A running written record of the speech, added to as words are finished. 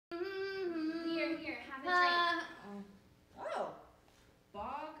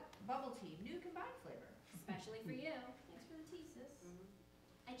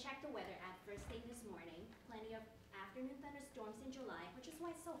checked the weather at first thing this morning. Plenty of afternoon thunderstorms in July, which is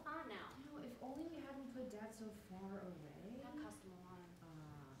why it's so hot now. You know, if only we hadn't put Dad so far away. That cost him a lot.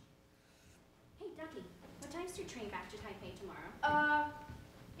 Hey, Ducky, what time's your train back to Taipei tomorrow?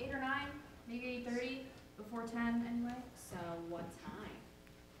 8 or 9, maybe 8:30, before 10 anyway. So what time?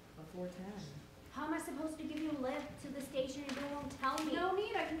 Before 10. How am I supposed to give you a lift to the station if you won't tell me? No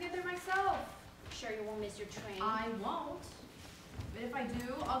need, I can get there myself. Sure you won't miss your train? I won't. But if I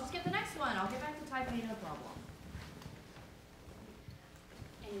do, I'll just get the next one. I'll get back to Taipei, no problem.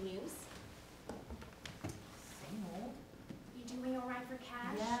 Any news? Same old. You doing all right for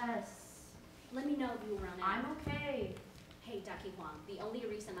cash? Yes. Let me know if you run out. I'm okay. Hey, Ducky Huang, the only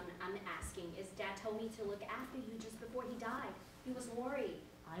reason I'm asking is Dad told me to look after you just before he died. He was worried.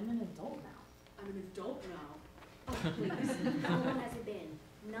 I'm an adult now. I'm an adult now. Oh, please. How long has it been?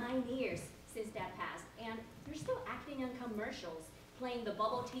 9 years since Dad passed, and you're still acting in commercials, playing the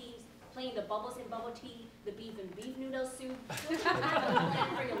bubble teas, playing the bubbles in bubble tea, the beef and beef noodle soup. Don't you have a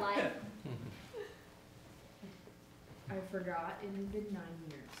plan for your life? I forgot it had been 9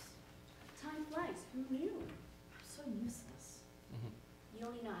 years. Time flies. Who knew? I'm so useless. You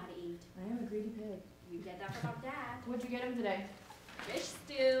only know how to eat. I am a greedy pig. You get that from our dad. What'd you get him today? Fish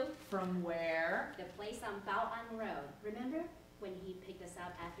stew. From where? The place on Bao'an Road. Remember? When he picked us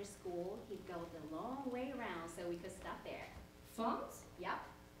up after school, he'd go the long way around so we could stop there. Feng's? Yep.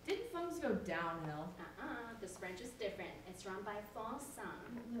 Didn't Feng's go downhill? This branch is different. It's run by Feng's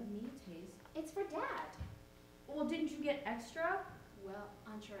son. Let me taste. It's for Dad. Well, didn't you get extra? Well,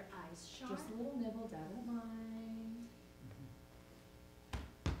 aren't your eyes sharp? Just a little nibble, Dad won't mind.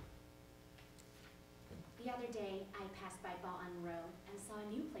 The other day, I passed by Bao'an Road and saw a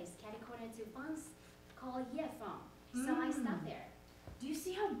new place catty-corner to Feng's called Ye Feng. So I stopped there. Do you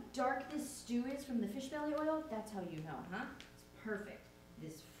see how dark this stew is from the fish belly oil? That's how you know, huh? It's perfect.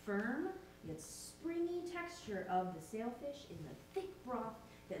 This firm yet springy texture of the sailfish in the thick broth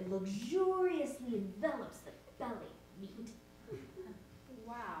that luxuriously envelops the belly meat.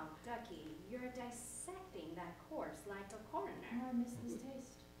 Wow, Ducky, you're dissecting that corpse like a coroner. Oh, I miss this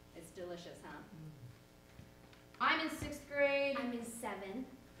taste. It's delicious, huh? I'm in 6th grade. I'm in 7th.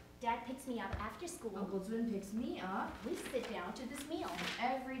 Dad picks me up after school. Uncle Twin picks me up. We sit down to this meal.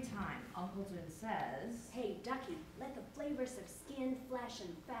 Every time Uncle Twin says, hey, Ducky, let the flavors of skin, flesh,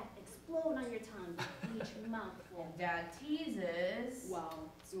 and fat explode on your tongue with each mouthful. and Dad teases.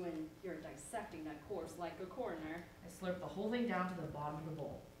 Well, Twin, you're dissecting that corpse like a coroner. I slurp the whole thing down to the bottom of the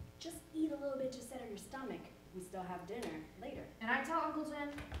bowl. Just eat a little bit to settle your stomach. We still have dinner later. And I tell Uncle Twin,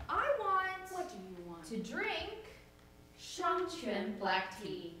 I want What do you want? to drink Shangquan black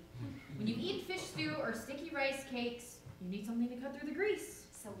tea. When you eat fish stew or sticky rice cakes, you need something to cut through the grease.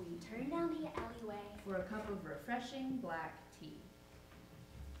 So we turn down the alleyway. For a cup of refreshing black tea.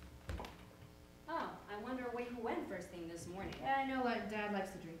 Oh, I wonder who went first thing this morning. Yeah, I know Dad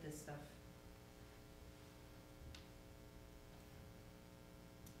likes to drink this stuff.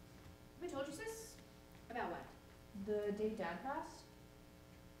 Have I told you, sis? About what? The day Dad passed?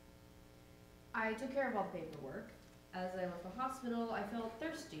 I took care of all the paperwork. As I left the hospital, I felt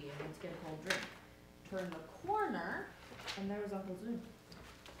thirsty and went to get a cold drink. Turned the corner, and there was Uncle Zoom.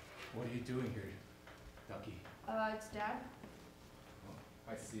 What are you doing here, Ducky? It's Dad. Oh,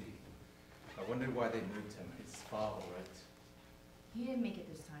 I see. I wondered why they moved him. His father, right? He didn't make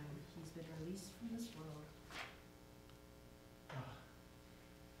it this time. He's been released from this world.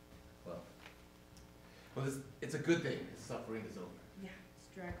 Well, it's a good thing. His suffering is over. Yeah, it's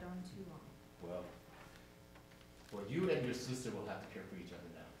dragged on too long. Well, you and your sister will have to care for each other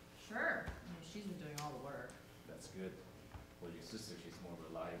now. Sure. She's been doing all the work. That's good. Well, your sister, she's more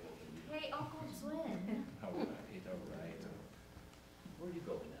reliable than you. Hey, Uncle Twin. All right, all right. Where are you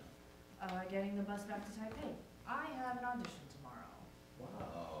going now? Getting the bus back to Taipei. I have an audition tomorrow.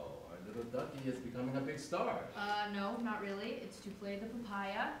 Wow, our little Ducky is becoming a big star. No, not really. It's to play the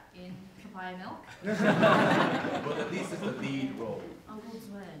papaya in Papaya Milk. Well, at least it's the lead role. Uncle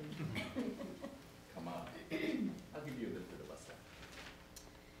Twin. Come on. I'll give you a lift to the bus stop.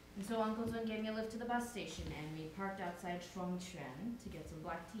 And so Uncle Twin gave me a lift to the bus station, and we parked outside Shuangquan to get some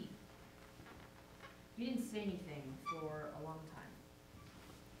black tea. He didn't say anything for a long time.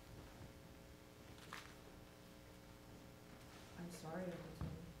 I'm sorry, Uncle Twin.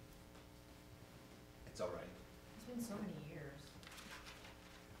 It's all right. It's been so many years.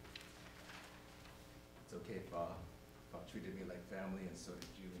 It's okay, Fa. Fa treated me like family, and so did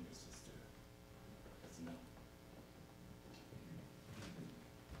you and your sister. That's enough.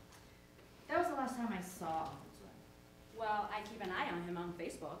 That was the last time I saw Uncle Twin. Well, I keep an eye on him on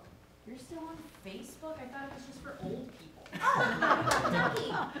Facebook. You're still on Facebook? I thought it was just for old people. Oh,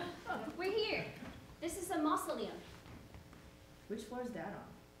 Ducky! We're here. This is a mausoleum. Which floor is Dad on?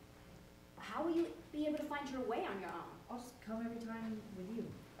 How will you be able to find your way on your own? I'll just come every time with you.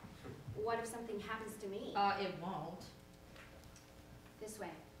 What if something happens to me? It won't. This way.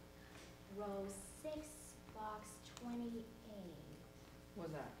 Row 6, box 28.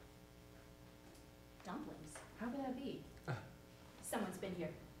 What's that? Dumplings. How could that be? Someone's been here.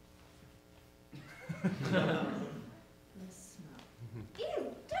 Let's smell.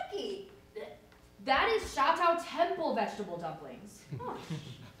 Ew, Ducky! That is Chao Temple vegetable dumplings. Oh,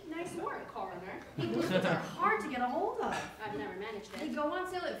 nice work, coroner. Those things are hard to get a hold of. I've never managed They it. go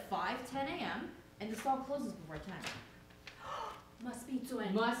on sale at 5:10 a.m. and the stall closes before 10. Must be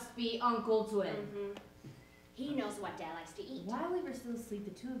Twin. Must be Uncle Twin. Mm-hmm. He knows what Dad likes to eat. While we were still asleep,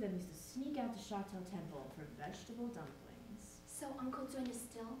 the two of them used to sneak out to Chao Temple for vegetable dumplings. So Uncle Twin is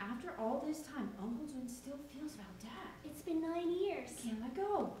still? After all this time, Uncle Twin still feels about Dad. It's been 9 years. Can't let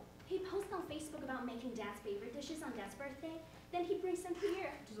go. He posts on Facebook about making Dad's favorite dishes on Dad's birthday. Then he brings them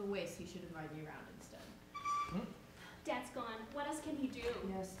here. Which is a waste. He should invite me around instead. Dad's gone. What else can he do?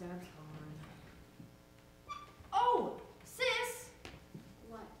 Yes, Dad's gone. Oh, sis!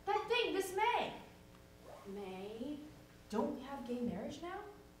 What? That thing this May. May? Don't we have gay marriage now?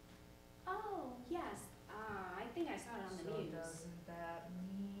 Oh, yes. I think I saw it on the So news. doesn't that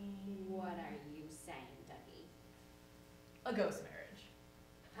mean... What are you saying, Ducky? A ghost marriage.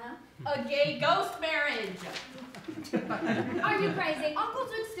 Huh? A gay ghost marriage! Are you crazy? Uncle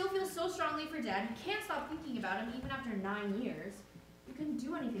Twin still feels so strongly for Dad, he can't stop thinking about him even after 9 years. We couldn't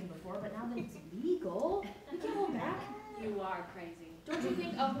do anything before, but now that it's legal, we can't hold back. You are crazy. Don't you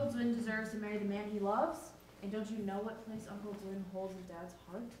think Uncle Twin deserves to marry the man he loves? And don't you know what place Uncle Twin holds in Dad's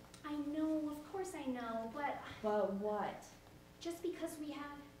heart? I know, of course I know, but But what? just because we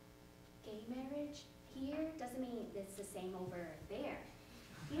have gay marriage here doesn't mean it's the same over there.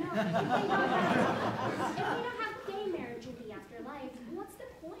 You know, if we don't have gay marriage in the afterlife, what's the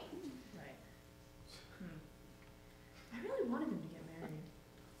point? Right. I really wanted them to get married.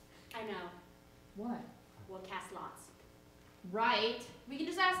 I know. What? We'll cast lots. Right. We can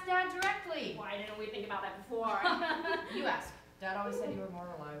just ask Dad directly. Why didn't we think about that before? You ask. Dad always said you were more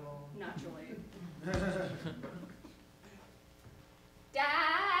reliable. Naturally.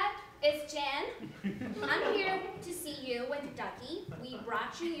 Dad, it's Jen. I'm here to see you with Ducky. We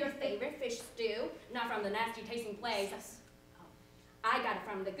brought you your favorite fish stew, not from the nasty tasting place. I got it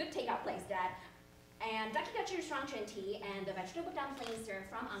from the good takeout place, Dad. And Ducky got your strong chin tea and the vegetable dumplings served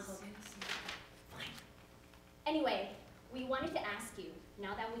from Uncle. Fine. Anyway, we wanted to ask you,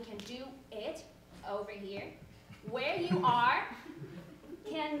 now that we can do it over here, where you are,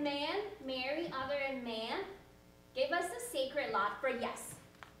 can man marry other than man? Give us a sacred lot for yes.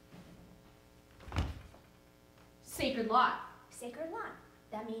 Sacred lot. Sacred lot.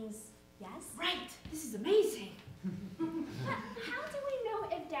 That means yes? Right. This is amazing. How do we know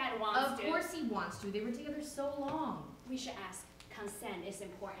if Dad wants to? Of course he wants to. They were together so long. We should ask. Consent is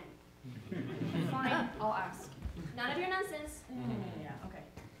important. Fine, I'll ask. None of your nonsense. Yeah, okay.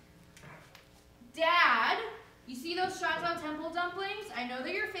 Dad, you see those Chao Temple dumplings? I know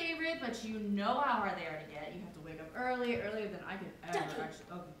they're your favorite, but you know how hard they are to get. You have to wake up earlier than I could ever Ducky. actually.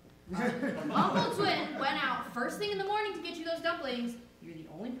 Okay. Uncle Twin went out first thing in the morning to get you those dumplings. You're the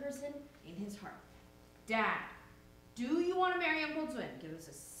only person in his heart. Dad, do you want to marry Uncle Twin? Give us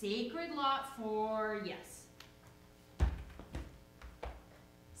a sacred lot for yes.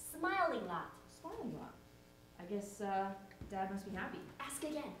 Smiling lot. Smiling lot. I guess Dad must be happy. Ask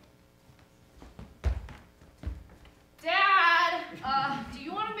again. Dad, do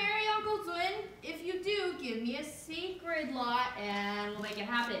you want to marry Uncle Twin? If you do, give me a sacred lot and we'll make it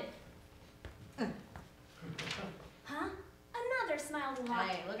happen. Huh? Another smiling lot.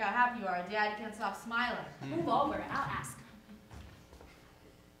 Hey, look how happy you are. Dad can't stop smiling. Move over, I'll ask.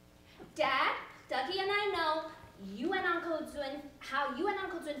 Dad, Ducky and I know how you and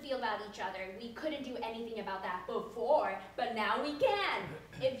Uncle Twin feel about each other. We couldn't do anything about that before, but now we can.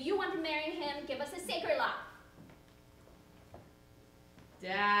 If you want to marry him, give us a sacred lot.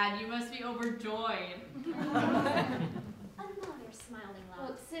 Dad, you must be overjoyed. Another smiling lot.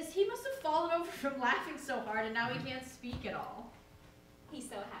 Look, sis, he must have fallen over from laughing so hard and now he can't speak at all. He's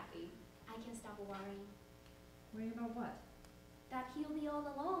so happy. I can stop worrying. Worrying about what? That he'll be all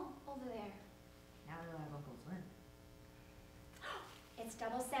alone over there. Now that I have Uncle Twin. It's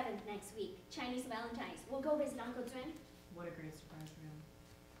 7/7 next week, Chinese Valentine's. We'll go visit Uncle Twin. What a great surprise for him.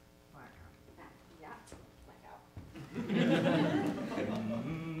 Blackout. Blackout.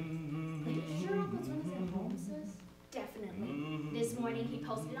 Are you sure Uncle Twin is at home, sis? Definitely. This morning morning he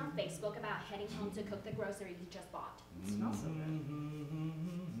posted on Facebook about heading home to cook the grocery he just bought. It smells so good.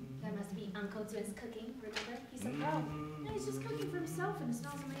 That must be Uncle Zun's cooking, remember? He's a pro. And he's just cooking for himself and it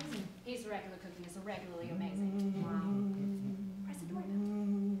smells amazing. His regular cooking is regularly amazing. Wow. Press the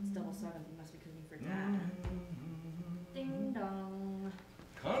doorbell. It's 7:00. He must be cooking for Dad. Ding dong.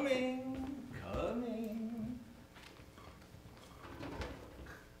 Coming.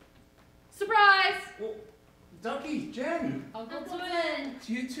 Surprise! Oh, Ducky, Jen. Uncle Twin.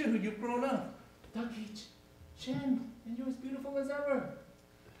 To you too, you've grown up. Ducky, Jen, and you're as beautiful as ever.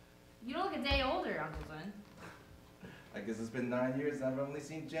 You don't look a day older, Uncle Twin. I guess it's been 9 years and I've only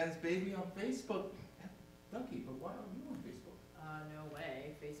seen Jen's baby on Facebook. Ducky, but why are you on Facebook? No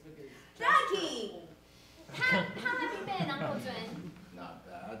way. Facebook is Ducky! How have you been, Uncle Zun? Not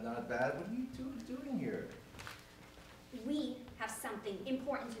bad. What are you two doing here? We have something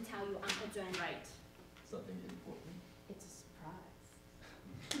important to tell you, Uncle Zun. right. Something important. It's a surprise.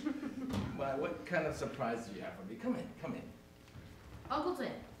 Why, what kind of surprise do you have for me? Come in. Uncle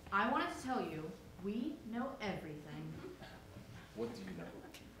Twin, I wanted to tell you, we know everything. What do you know?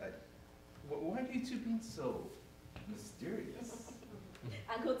 Why are you two being so mysterious?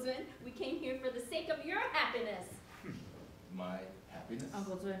 Uncle Zun, we came here for the sake of your happiness. My happiness?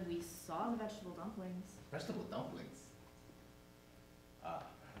 Uncle Twin, we saw the vegetable dumplings. Vegetable dumplings?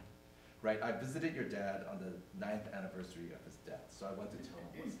 Right, I visited your dad on the 9th anniversary of his death, so I went to tell him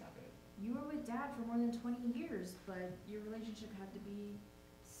what's happening. You were with Dad for more than 20 years, but your relationship had to be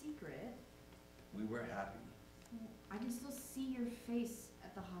secret. We were happy. I can still see your face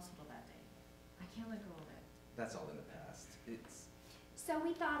at the hospital that day. I can't let go of it. That's all in the past. It's... So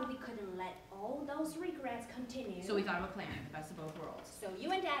we thought we couldn't let all those regrets continue. So we thought of a plan, the best of both worlds. So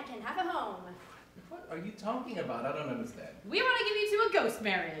you and Dad can have a home. What are you talking about? I don't understand. We want to give you two a ghost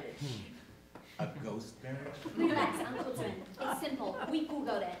marriage. A ghost marriage? Relax, Uncle Zun. It's simple. We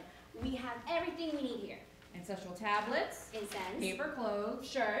Googled it. We have everything we need here. Ancestral tablets, Incense, paper clothes,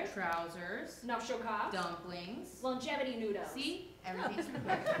 shirt, trousers, nuptial cups, dumplings. longevity noodles. See? Everything's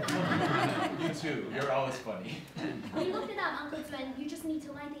prepared. You too. You're always funny. We looked it up, Uncle Zun. You just need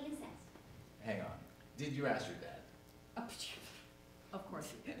to light the incense. Hang on. Did you ask your dad? Of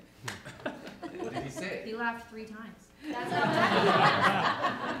course we did. What did he say? He laughed 3 times. That's how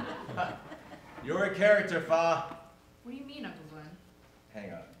happy. You're a character, Fa. What do you mean, Uncle Glenn?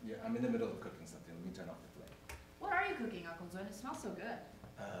 Hang on. Yeah, I'm in the middle of cooking something. Let me turn off the flame. What are you cooking, Uncle Glenn? It smells so good.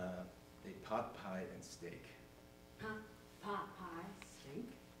 A pot pie and steak. Huh? Pot pie. Steak?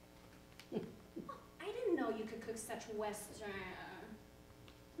 Oh, I didn't know you could cook such Western.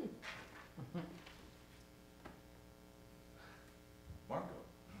 Marco.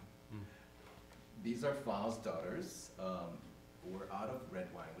 These are Fa's daughters. We're out of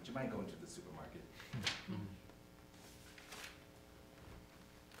red wine. Would you mind going to the supermarket?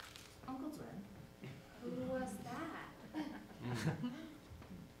 Uncle Glenn? Who was that?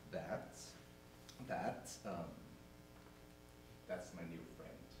 That's my new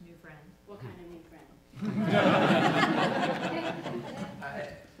friend. New friend. What kind of new friend?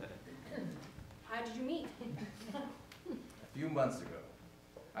 How did you meet? A few months ago,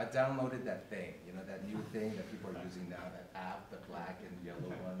 I downloaded that thing, you know, that new thing that people are using now, that app, the black and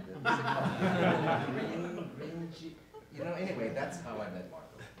yellow one. You know, anyway, that's how I met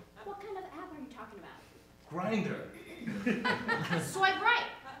Marco. What kind of app are you talking about? Grindr. Swipe right!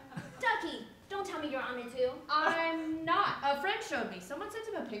 Ducky, don't tell me you're on it too. I'm not. A friend showed me. Someone sent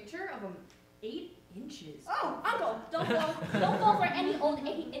him a picture of him 8 inches. Oh, Uncle, don't fall for any old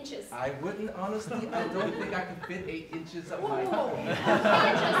 8 inches. I wouldn't, honestly. I don't think I could fit 8 inches of my... You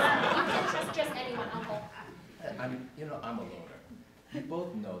can't trust just anyone, Uncle. I'm a loner. You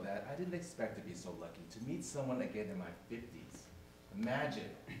both know that. I didn't expect to be so lucky to meet someone again in my 50s.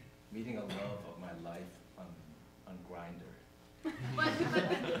 Imagine meeting a love of my life on Grindr. But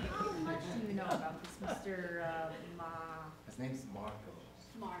how much do you know about this Mr. His name's Marco.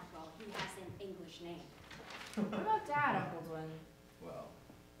 Marco, he has an English name. What about Dad, Uncle Glenn? Well,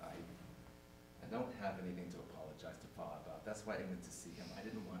 I don't have anything to apologize to Pa about. That's why I went to see him. I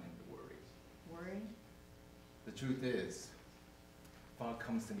didn't want him to worry. Worry? The truth is, Pa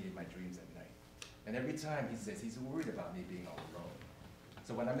comes to me in my dreams at night. And every time he says he's worried about me being all alone.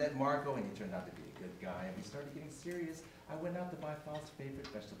 So when I met Marco and he turned out to be a good guy and we started getting serious, I went out to buy Pa's favorite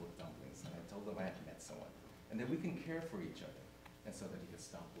vegetable dumplings and I told him I had met someone and that we can care for each other and so that he could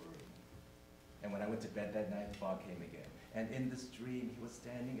stop worrying. And when I went to bed that night, Pa came again. And in this dream, he was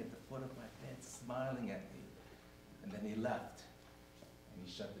standing at the foot of my bed smiling at me. And then he left and he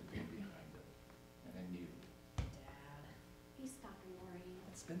shut the door behind him. And I knew. Dad. He stopped worrying.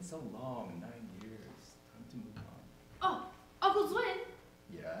 It's been so long, 9 years. Time to move on. Oh, Uncle Glenn!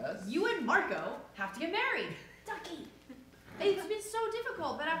 Yes? You and Marco have to get married. Ducky! It's been so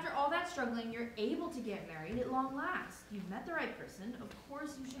difficult, but after all that struggling, you're able to get married at long last. You've met the right person. Of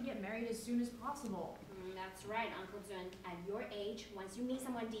course, you should get married as soon as possible. That's right, Uncle Zun. At your age, once you meet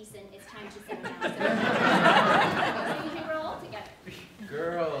someone decent, it's time to settle down. So you can grow old together.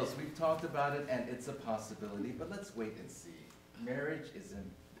 Girls, we've talked about it and it's a possibility, but let's wait and see. Marriage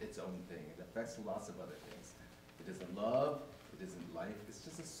isn't its own thing. It affects lots of other things. It isn't love, it isn't life. It's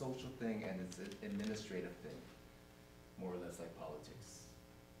just a social thing and it's an administrative thing. More or less like politics.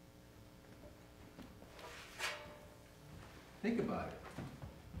 Think about it.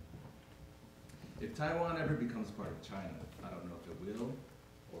 If Taiwan ever becomes part of China, I don't know if it will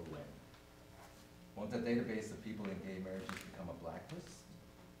or when. Won't that database of people in gay marriages become a blacklist?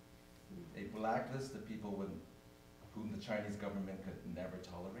 A blacklist of people whom the Chinese government could never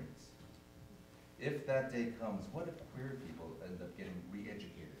tolerate? If that day comes, what if queer people end up getting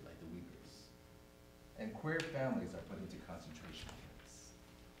re-educated like the Uyghurs? And queer families are put into concentration camps.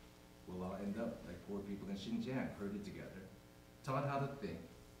 We'll all end up like poor people in Xinjiang, herded together, taught how to think,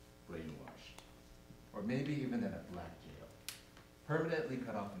 brainwashed. Or maybe even in a black jail, permanently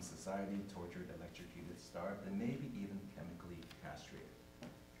cut off from society, tortured, electrocuted, starved, and maybe even chemically castrated.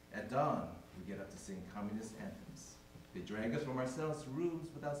 At dawn, we get up to sing communist anthems. They drag us from our cells to rooms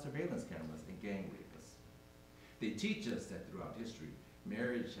without surveillance cameras and gang rape us. They teach us that throughout history,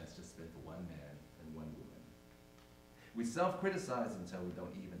 marriage has just been for one man and one woman. We self-criticize until we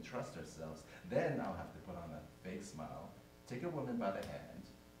don't even trust ourselves. Then I'll have to put on a fake smile, take a woman by the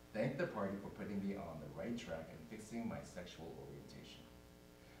hand, thank the party for putting me on the right track and fixing my sexual orientation.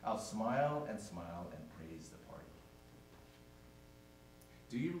 I'll smile and praise the party.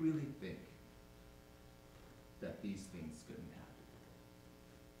 Do you really think that these things couldn't happen?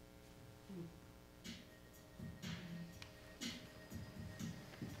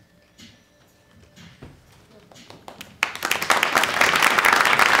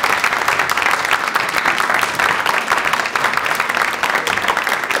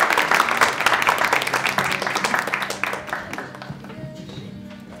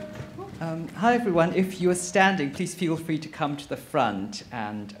 Hi everyone, if you're standing, please feel free to come to the front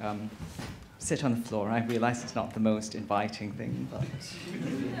and sit on the floor. I realize it's not the most inviting thing, but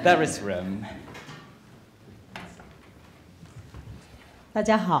there is room. 大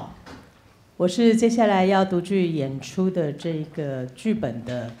家好，我是接下来要独剧演出的这个剧本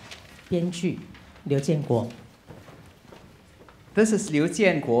的编剧刘建国。This is Liu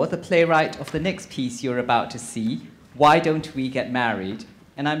Chien-Kuo, the playwright of the next piece you're about to see, Why Don't We Get Married?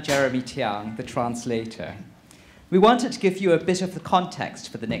 And I'm Jeremy Tiang, the translator. We wanted to give you a bit of the context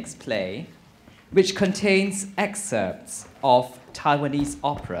for the next play, which contains excerpts of Taiwanese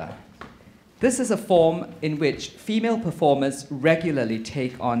opera. This is a form in which female performers regularly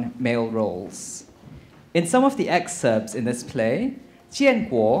take on male roles. In some of the excerpts in this play,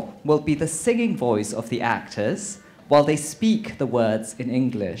 Chien-Kuo will be the singing voice of the actors while they speak the words in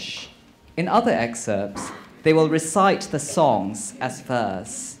English. In other excerpts, they will recite the songs as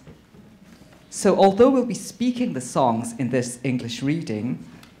verse. So although we'll be speaking the songs in this English reading,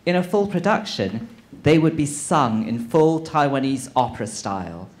 in a full production, they would be sung in full Taiwanese opera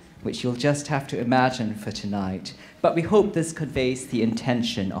style, which you'll just have to imagine for tonight. But we hope this conveys the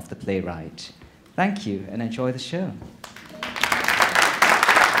intention of the playwright. Thank you and enjoy the show.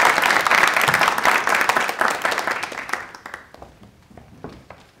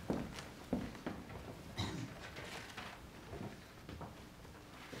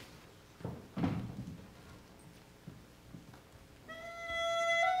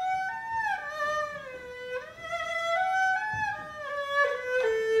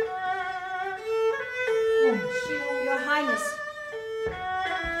 Your Highness.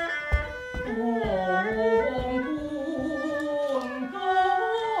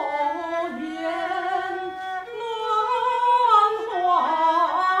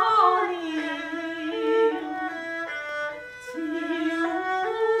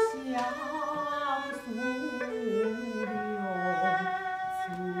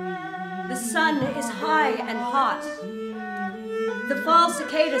 The sun is high and hot. The fall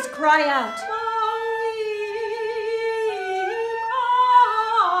cicadas cry out.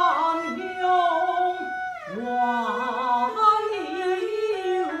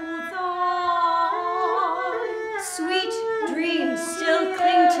 Sweet dreams still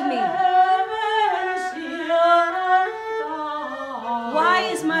cling to me. Why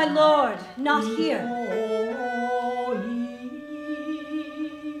is my lord not here?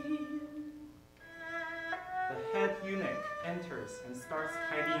 The head eunuch enters and starts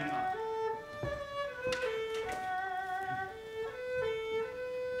tidying up.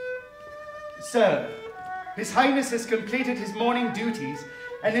 Sir, His Highness has completed his morning duties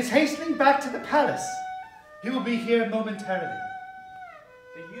and is hastening back to the palace. He will be here momentarily.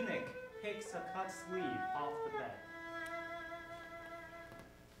 The eunuch picks a cut sleeve off the bed.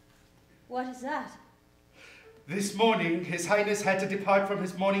 What is that? This morning, His Highness had to depart from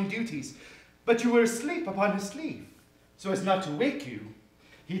his morning duties, but you were asleep upon his sleeve. So as not to wake you,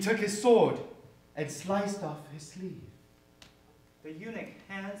 he took his sword and sliced off his sleeve. The eunuch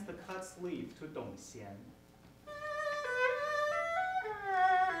hands the cut sleeve to Dong Xian.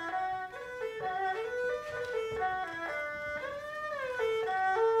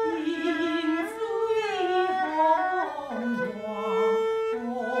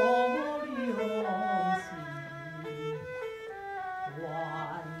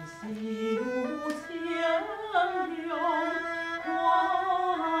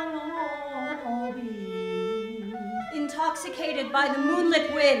 Intoxicated by the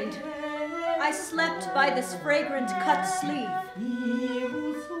moonlit wind, I slept by this fragrant cut sleeve.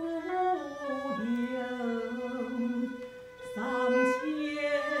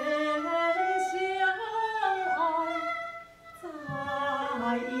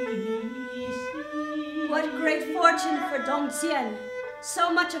 What great fortune for Dong Xian!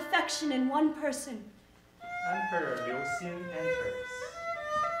 So much affection in one person. Emperor Liu Xin enters.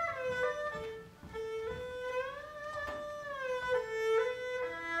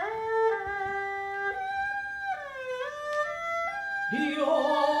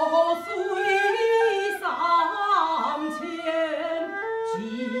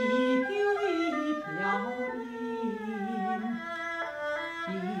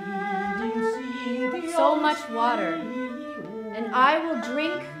 So much water, and I will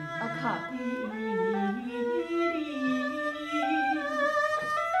drink a cup.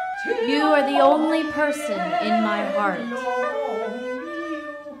 You are the only person in my heart.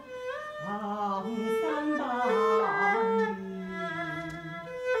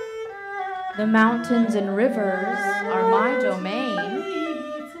 The mountains and rivers are my domain,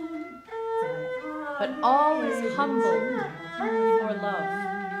 but all is humble for love.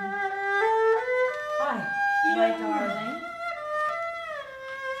 My darling.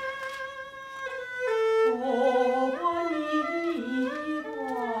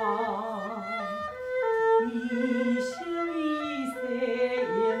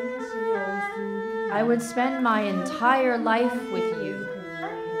 I would spend my entire life with you,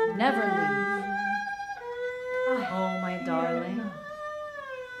 never leave. Oh, my darling.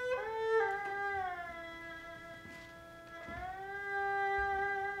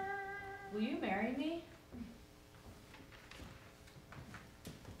 Will you marry me?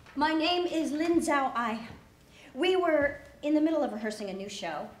 My name is Lin Zhao-ai. We were in the middle of rehearsing a new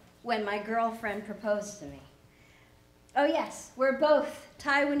show when my girlfriend proposed to me. Oh yes, we're both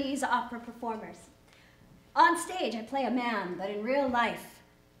Taiwanese opera performers. On stage, I play a man, but in real life,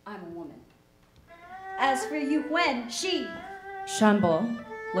 I'm a woman. As for Yu Wen, she... Shanbo,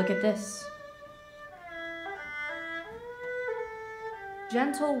 look at this.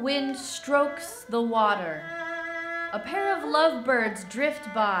 Gentle wind strokes the water. A pair of lovebirds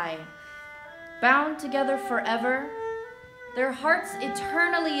drift by, bound together forever, their hearts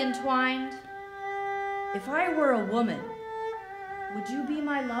eternally entwined. If I were a woman, would you be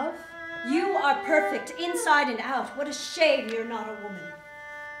my love? You are perfect inside and out. What a shame you're not a woman.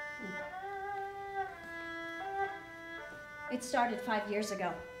 It started 5 years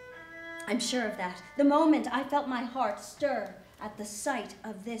ago. I'm sure of that. The moment I felt my heart stir at the sight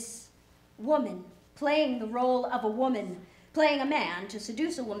of this woman playing the role of a woman, playing a man to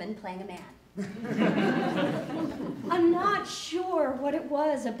seduce a woman playing a man. I'm not sure what it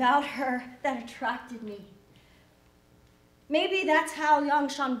was about her that attracted me. Maybe that's how young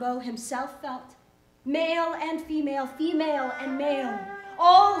Shanbo himself felt. Male and female, female and male,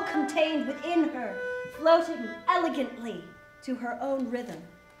 all contained within her, floating elegantly to her own rhythm.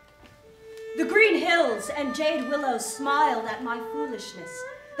 The green hills and jade willows smiled at my foolishness.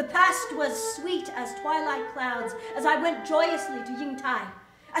 The past was sweet as twilight clouds as I went joyously to Yingtai.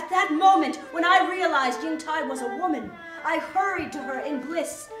 At that moment, when I realized Yingtai was a woman, I hurried to her in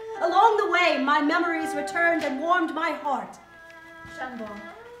bliss. Along the way, my memories returned and warmed my heart. Shanbo,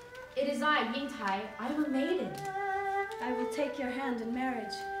 it is I, Yingtai. I am a maiden. I will take your hand in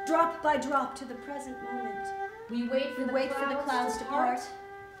marriage, drop by drop to the present moment. We wait for the clouds to part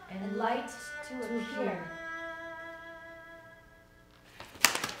and light to appear.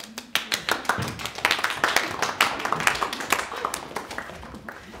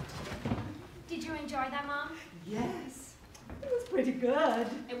 Did you enjoy that, Mom? Yes, it was pretty good.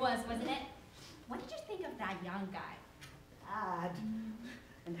 It was, wasn't it? What did you think of that young guy? Bad.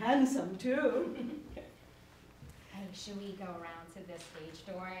 And handsome, too. Hey, should we go around to the stage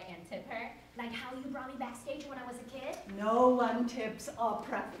door and tip her? Like how you brought me backstage when I was a kid? No one tips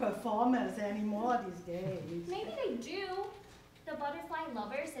opera performers anymore these days. Maybe they do. The Butterfly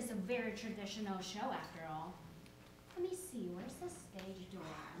Lovers is a very traditional show after all. Let me see, where's the stage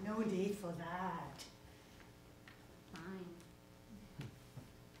door? No need for that. Fine.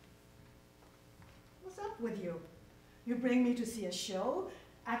 What's up with you? You bring me to see a show,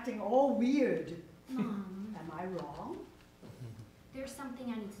 acting all weird. Mom, Am I wrong? there's something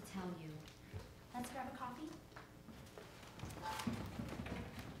I need to tell you. Let's grab a coffee.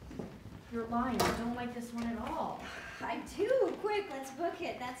 You're lying. I don't like this one at all. I do. Quick, let's book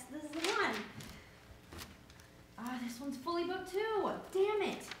it. This is the one. Ah, this one's fully booked too. Damn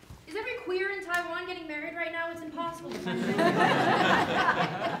it. Is every queer in Taiwan getting married right now? It's impossible to find.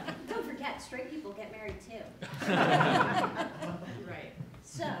 Don't forget, straight people get married too. Right.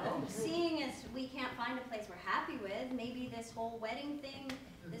 So, seeing as we can't find a place we're happy with, maybe this whole wedding thing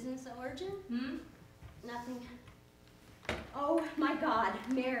isn't so urgent? Nothing. Oh my God,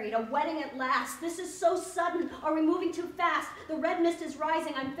 married, a wedding at last. This is so sudden. Are we moving too fast? The red mist is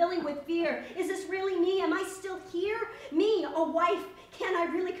rising. I'm filling with fear. Is this really me? Am I still here? Me, a wife. Can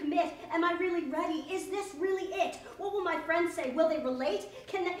I really commit? Am I really ready? Is this really it? What will my friends say? Will they relate?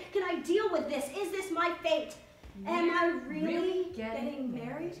 Can I deal with this? Is this my fate? Am I really getting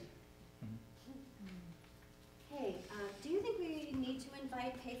married? Hey, do you think we need to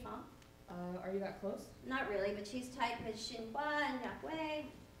invite Pei Fang? Are you that close? Not really, but she's tight with Xinhua and Yahui.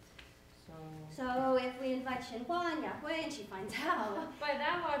 So. So if we invite Xinhua and Yahui and she finds out. By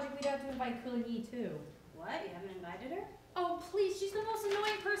that logic, we'd have to invite Kuyi too. What? You haven't invited her? Oh, please, she's the most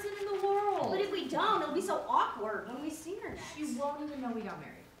annoying person in the world. But if we don't, it'll be so awkward when we see her next. She won't even know we got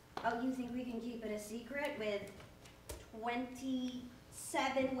married. Oh, you think we can keep it a secret with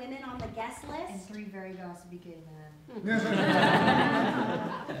 27 women on the guest list? And 3 very gossipy gay men. They're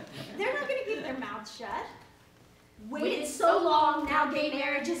not gonna keep their mouths shut. Waited so long, now gay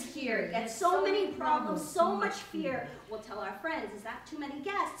marriage is here. Yet so many problems, so much fear. We'll tell our friends, is that too many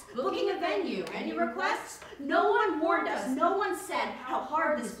guests? Booking a venue, any requests? No one warned us, no one said how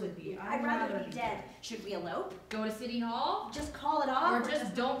hard this would be. I'd rather be dead. Should we elope? Go to City Hall? Just call it off? Or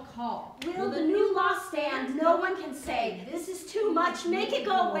just don't call? Will the new law stand? No one can say, this is too much, make it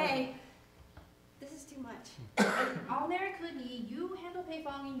go away. This is too much. I'll marry Kuyi, you handle Pei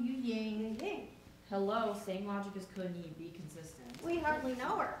Fang and Yu Ying. Hello, same logic as Kuyi, be consistent. We hardly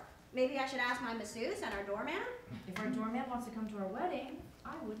know her. Maybe I should ask my masseuse and our doorman? If our doorman wants to come to our wedding,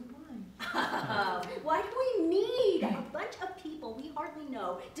 I wouldn't mind. Why do we need a bunch of people we hardly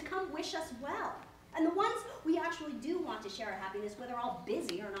know to come wish us well? And the ones we actually do want to share our happiness with are all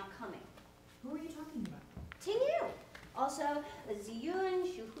busy or not coming. Who are you talking about? Tingyu. Also, Ziyun,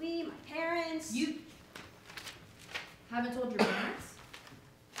 Shuhui, my parents. You haven't told your parents?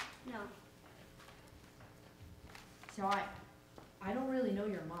 No. So I don't really know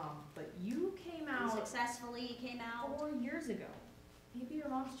your mom, but you came out Successfully came out. 4 years ago. Maybe your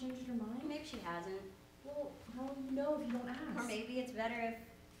mom's changed her mind? Maybe she hasn't. Well, how will you know if you don't ask? Or maybe it's better if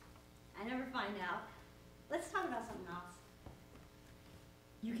I never find out. Let's talk about something else.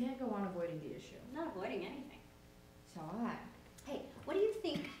 You can't go on avoiding the issue. I'm not avoiding anything. So Hey, what do you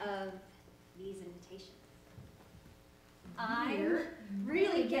think of these invitations? I'm We're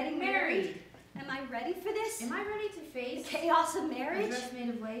really getting married. Am I ready for this? Am I ready to The face chaos of a marriage? dress made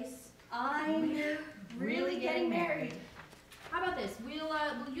of lace? I'm really getting married. How about this? We'll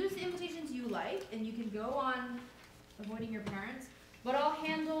use the invitations you like, and you can go on avoiding your parents. But I'll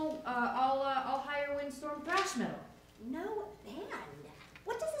handle. I'll hire Windstorm Thrash Metal. No band.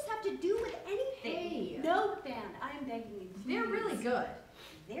 What does this have to do with anything? Hey. No band. I'm begging you. They're really please. good.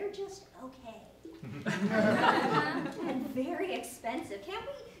 They're just okay. And very expensive. Can't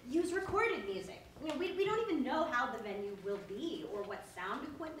we use recorded music? You know, we don't even know how the venue will be or what sound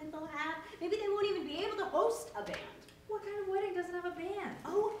equipment they'll have. Maybe they won't even be able to host a band. What kind of wedding doesn't have a band?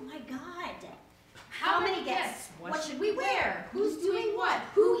 Oh my God. How many guests? What should we wear? Who's doing what?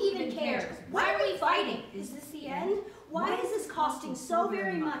 Who even cares? Why are we fighting? Is this the end? Why is this costing so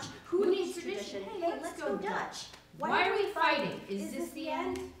very much? Who needs tradition? Hey, let's go Dutch. Why are we fighting? Is this the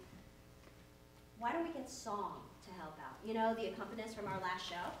end? Why don't we get song to help out? You know, the accompanist from our last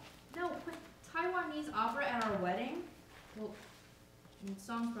show? No, but Taiwanese opera at our wedding? Well, the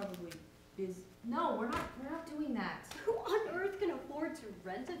song's probably is. No, we're not doing that. Who on earth can afford to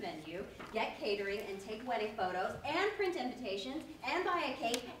rent a venue, get catering, and take wedding photos, and print invitations, and buy a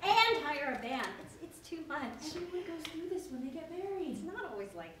cake, and hire a band? It's too much. Everyone goes through this when they get married. It's not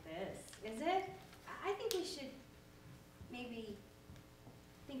always like this, is it? I think we should maybe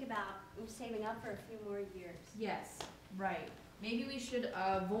about saving up for a few more years. Yes, right. Maybe we should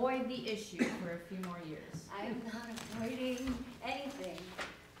avoid the issue for a few more years. I am not avoiding anything.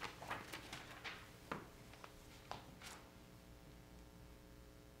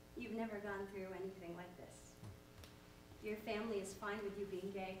 You've never gone through anything like this. Your family is fine with you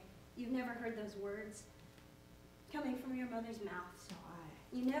being gay. You've never heard those words coming from your mother's mouth. So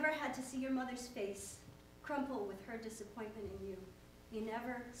You never had to see your mother's face crumple with her disappointment in you. You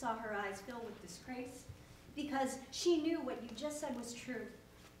never saw her eyes fill with disgrace because she knew what you just said was true.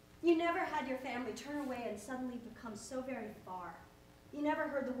 You never had your family turn away and suddenly become so very far. You never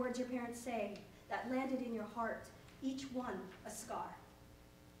heard the words your parents say that landed in your heart, each one a scar.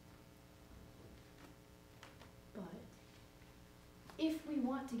 But if we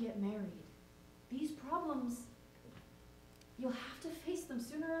want to get married, these problems, you'll have to face them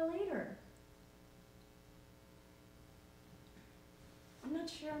sooner or later. I'm not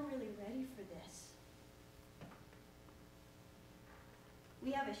sure I'm really ready for this.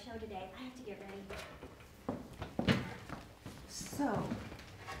 We have a show today. I have to get ready. So,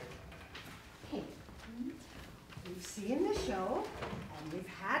 hey, we've seen the show, and we've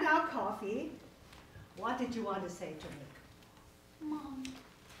had our coffee. What did you want to say to me? Mom,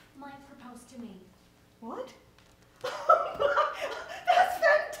 Mike proposed to me. What? That's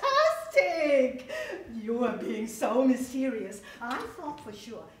fantastic! You are being so mysterious. I thought for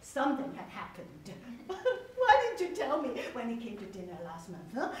sure something had happened. Why didn't you tell me when he came to dinner last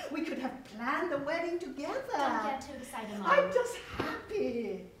month? Huh? We could have planned the wedding together. Don't get too excited, Mom. I'm just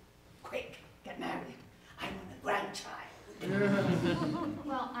happy. Quick, get married. I want a grandchild.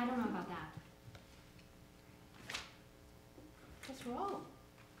 Well, I don't know about that. What's wrong?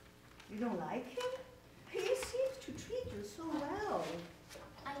 You don't like him? He seems to treat you so well.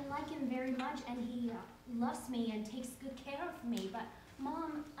 I like him very much, and he loves me and takes good care of me. But,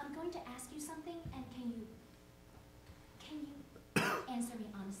 Mom, I'm going to ask you something, and can you answer me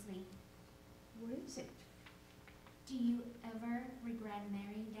honestly? What is it? Do you ever regret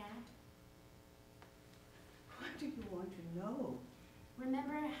marrying Dad? What do you want to know?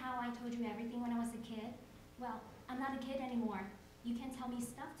 Remember how I told you everything when I was a kid? Well, I'm not a kid anymore. You can tell me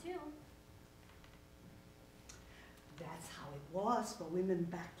stuff too. That's how it was for women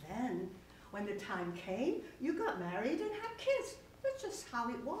back then. When the time came, you got married and had kids. That's just how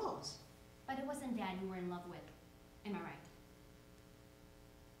it was. But it wasn't Dad you were in love with. Am I right?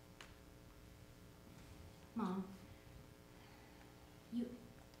 Mom, you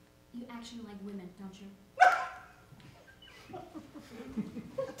actually like women, don't you?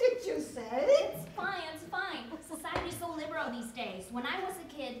 What did you say? It's fine, it's fine. Society's so liberal these days. When I was a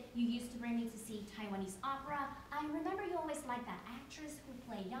kid, you used to bring me to see Taiwanese opera. I remember you always liked that actress who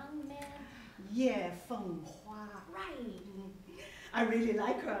played young men. Yeah, Feng Hua. Right. I really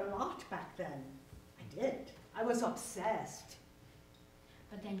liked her a lot back then. I did. I was obsessed.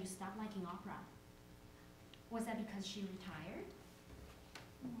 But then you stopped liking opera. Was that because she retired?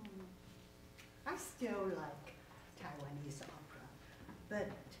 I still like Taiwanese opera, but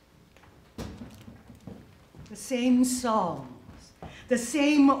the same songs, the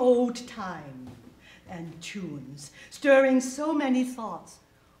same old time and tunes, stirring so many thoughts.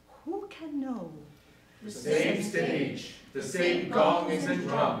 Who can know? The same stage, the same gongs and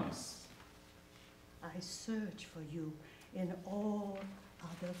drums. I search for you in all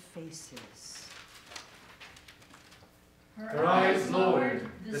other faces. Her eyes lowered,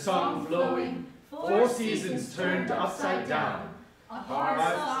 the song flowing, 4 seasons turned upside down. A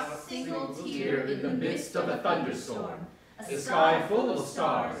heart-soft single tear in the midst of a thunderstorm. A sky full of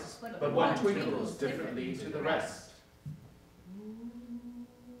stars, but one twinkles differently to the rest.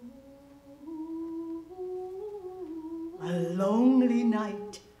 A lonely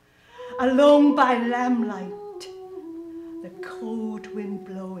night, alone by lamplight, the cold wind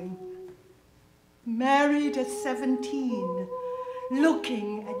blowing. Married at 17,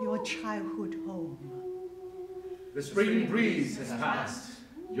 looking at your childhood home. The spring breeze has passed.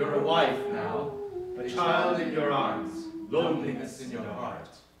 You're a wife now, a child in your arms, loneliness in your heart.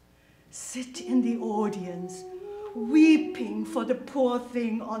 Sit in the audience, weeping for the poor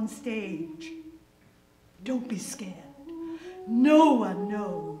thing on stage. Don't be scared. No one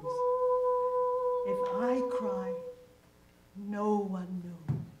knows. If I cry, no one knows.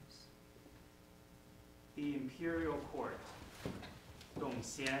 The imperial court. Gung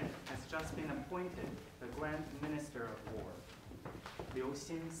has just been appointed the Grand Minister of War. Liu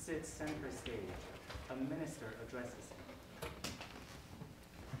Xin sits center stage. A minister addresses him.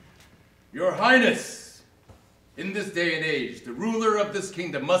 Your Highness, in this day and age, the ruler of this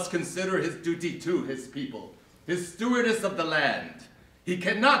kingdom must consider his duty to his people, his stewardess of the land. He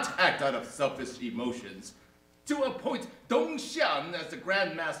cannot act out of selfish emotions. To appoint Dong Xian as the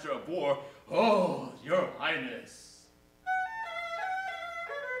Grand Master of War, oh, Your Highness.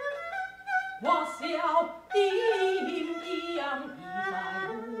 我小弟一样已在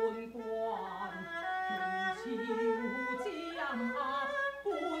论官，退休将官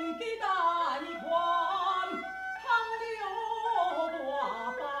给大官，倘留寡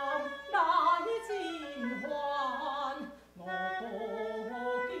邦难以尽还，我公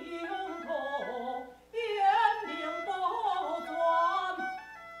头严令保全，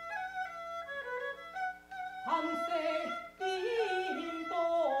倘谁定多。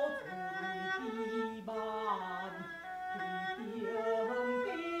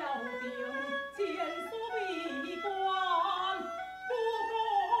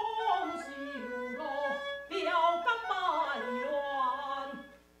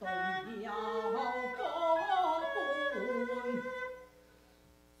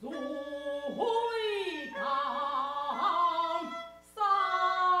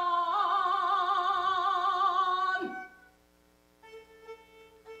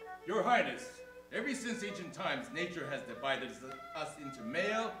 Your Highness, ever since ancient times, nature has divided us into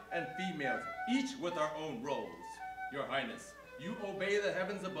male and females, each with our own roles. Your Highness, you obey the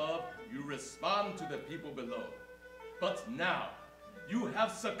heavens above, you respond to the people below. But now, you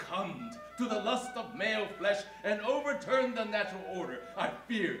have succumbed to the lust of male flesh and overturned the natural order. I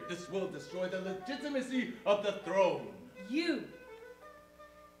fear this will destroy the legitimacy of the throne. You,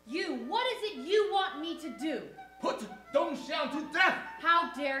 what is it you want me to do? Put Dong Xian to death!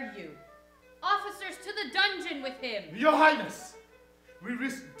 How dare you? Officers to the dungeon with him! Your Highness, we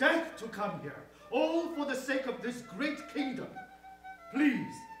risk death to come here, all for the sake of this great kingdom.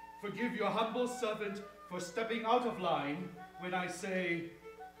 Please forgive your humble servant for stepping out of line when I say,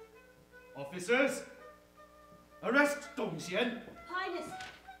 officers, arrest Dong Xian. Highness,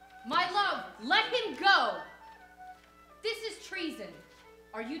 My love, let him go! This is treason.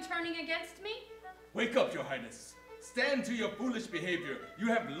 Are you turning against me? Wake up, Your Highness. Stand to your foolish behavior. You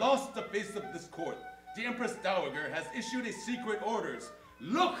have lost the face of this court. The Empress Dowager has issued a secret orders.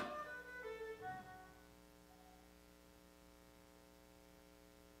 Look!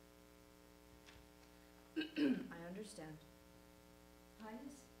 I understand.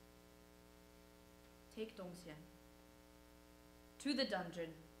 Highness, Take Dong Xian to the dungeon.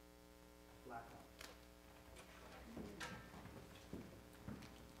 Blackout.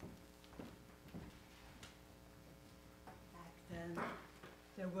 Back then,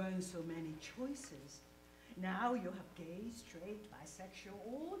 there weren't so many choices. Now you have gay, straight, bisexual,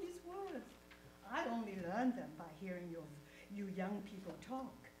 all these words. I only learned them by hearing you young people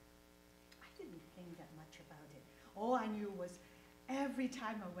talk. I didn't think that much about it. All I knew was every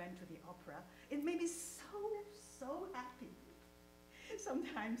time I went to the opera, it made me so happy.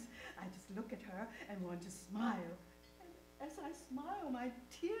 Sometimes I just look at her and want to smile. And as I smile, my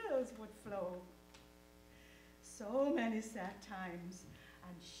tears would flow. So many sad times,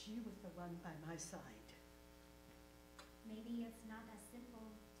 and she was the one by my side. Maybe it's not that simple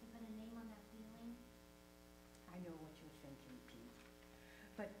to put a name on that feeling. I know what you're thinking, Pete.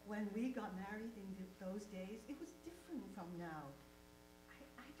 But when we got married in those days, it was different from now.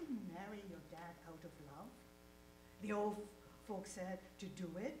 I didn't marry your dad out of love. The old folks said to do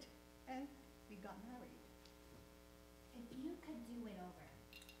it, and we got married. If you could do it over,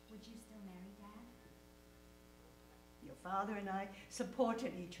 would you still marry Dad? Your father and I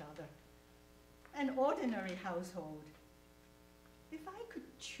supported each other. An ordinary household. If I could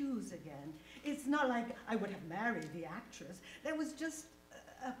choose again, it's not like I would have married the actress. There was just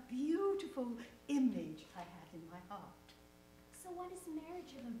a beautiful image I had in my heart. So what is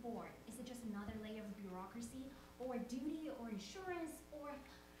marriage even for? Is it just another layer of bureaucracy, or duty, or insurance, or...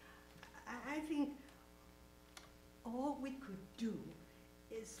 I think all we could do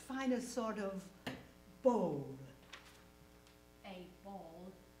is find a sort of bowl. A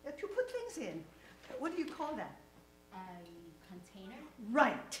bowl? To put things in. What do you call that? A container?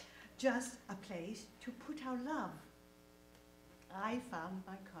 Right. Just a place to put our love. I found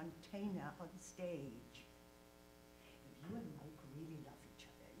my container on stage. If you and Mike really love each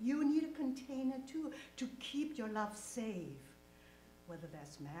other, you need a container too to keep your love safe. Whether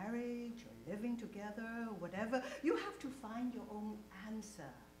that's marriage or living together or whatever, you have to find your own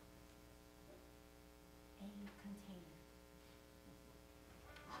answer. A container.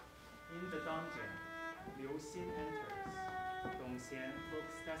 In the dungeon, Liu Xin enters. Dong Xian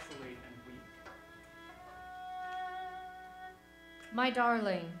looks desolate and weak. My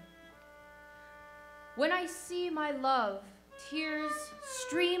darling, when I see my love, tears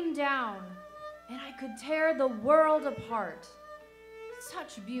stream down, and I could tear the world apart.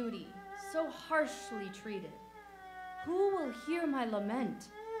 such beauty, so harshly treated. Who will hear my lament?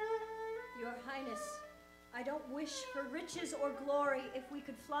 Your Highness, I don't wish for riches or glory if we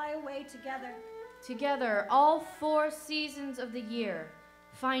could fly away together. Together, all 4 seasons of the year,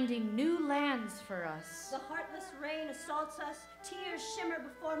 finding new lands for us. The heartless rain assaults us, tears shimmer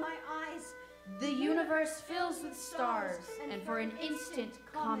before my eyes. The universe fills with stars, and for an instant,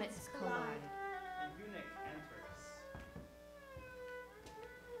 comets collide. A eunuch enters.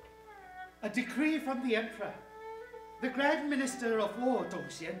 A decree from the Emperor. The Grand Minister of War, Dong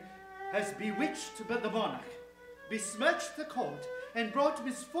Xian, has bewitched the monarch, besmirched the court, and brought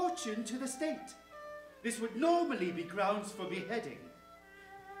misfortune to the state. This would normally be grounds for beheading.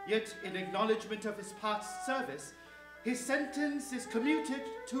 Yet, in acknowledgement of his past service, his sentence is commuted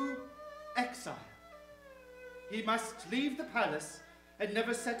to exile. He must leave the palace and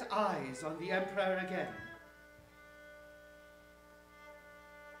never set eyes on the Emperor again.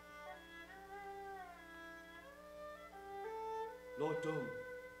 Lord Dong,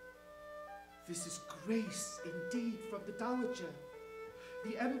 this is grace indeed from the Dowager.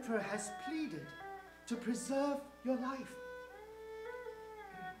 The Emperor has pleaded to preserve your life.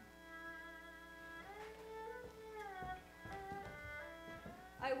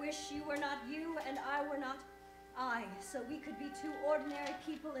 I wish you were not you and I were not I, so we could be 2 ordinary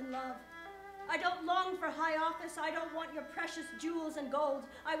people in love. I don't long for high office. I don't want your precious jewels and gold.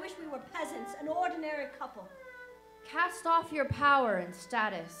 I wish we were peasants, an ordinary couple. Cast off your power and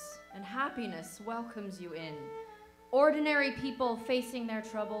status, and happiness welcomes you in. Ordinary people facing their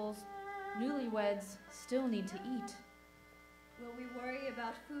troubles, newlyweds still need to eat. Will we worry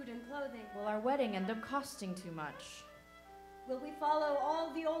about food and clothing? Will our wedding end up costing too much? Will we follow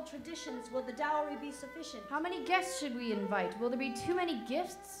all the old traditions? Will the dowry be sufficient? How many guests should we invite? Will there be too many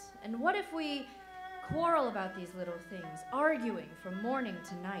gifts? And what if we quarrel about these little things, arguing from morning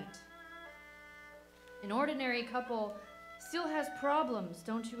to night? An ordinary couple still has problems,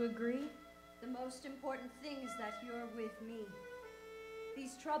 don't you agree? The most important thing is that you're with me.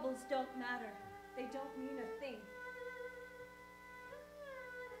 These troubles don't matter. They don't mean a thing.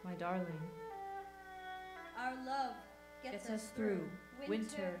 My darling. Our love gets us through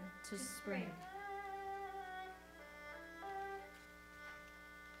winter to spring.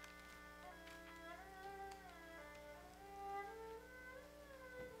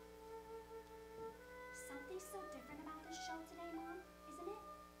 Something so different about this show today, Mom, isn't it?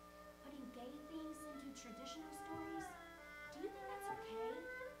 Putting gay themes into traditional stories. Do you think that's okay?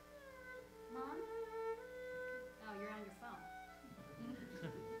 Mom? Oh, you're on your phone.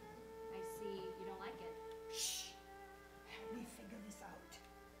 I see you don't like it. Shh. Help me figure this out.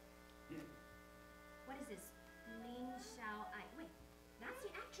 What is this? Ling Xiao Ai. Wait, that's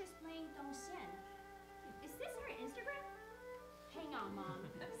the actress playing Dong Xian. Is this her Instagram? Hang on, Mom.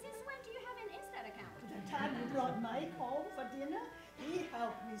 Since when do you have an Insta account? The time you brought Mike home for dinner, he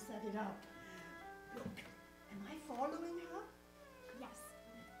helped me set it up. Look, am I following her? Yes.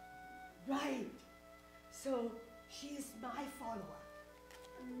 Right. So she's my follower.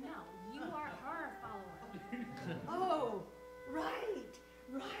 No, you are her follower. Oh, right.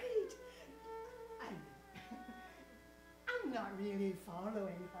 I'm not really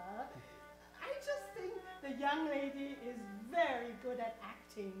following her. I just think the young lady is very good at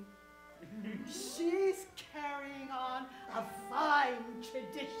acting. She's carrying on a fine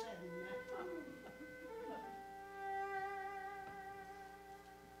tradition.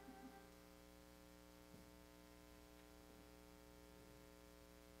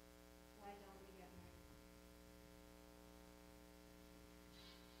 Why don't we get married?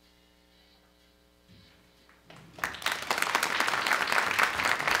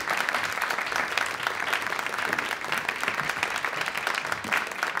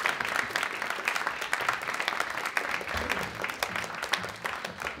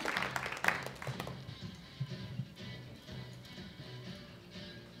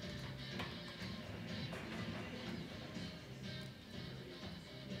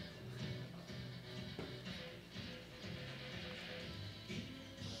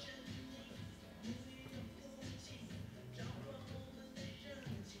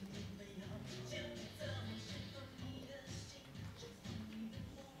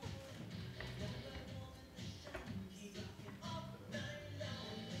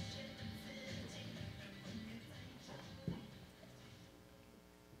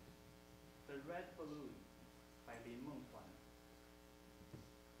 The Red Balloon by Lin Meng-Huan.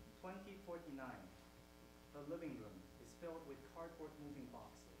 2049. The living room is filled with cardboard moving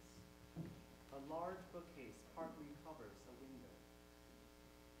boxes. A large bookcase partly covers a window.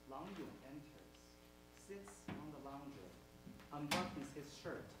 Lang Yong enters, sits on the lounger, unbuttons his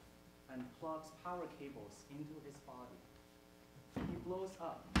shirt, and plugs power cables into his body. He blows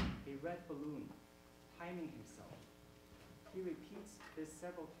up a red balloon, timing himself. He repeats this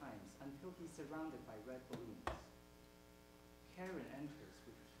several times until he's surrounded by red balloons. Karen enters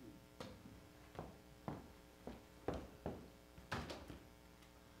with tea.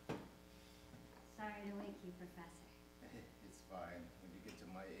 Sorry to wake you, Professor. It's fine. When you get to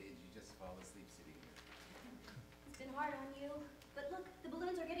my age, you just fall asleep sitting here. It's been hard on you. But look, the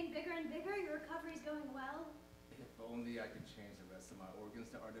balloons are getting bigger and bigger. Your recovery's going well. If only I could change the rest of my organs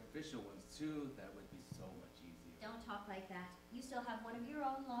to artificial ones too, that would be so much easier. Don't talk like that. You still have one of your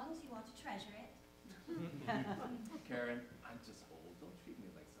own lungs. You ought to treasure it. Karen, I'm just old. Don't treat me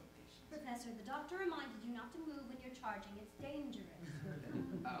like some patient. Professor, the doctor reminded you not to move when you're charging. It's dangerous.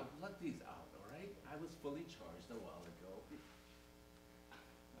 I'll let these out, all right? I was fully charged a while ago.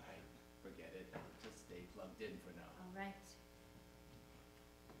 All right, forget it. I'll just stay plugged in for now. All right.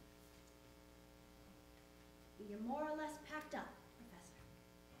 You're more or less packed up, Professor.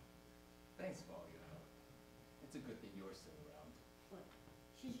 Thanks for all your help. It's a good thing you're still around. What?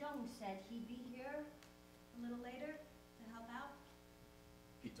 Shizhong said he'd be here a little later to help out.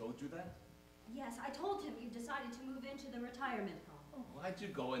 He told you that? Yes, I told him you decided to move into the retirement home. Why'd you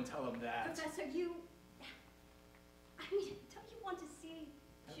go and tell him that? Professor, don't you want to see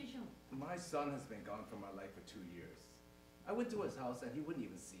Shizhong? My son has been gone from my life for 2 years. I went to his house and he wouldn't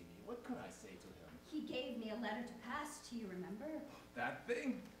even see me. What could I say to him? He gave me a letter to pass to you, remember? That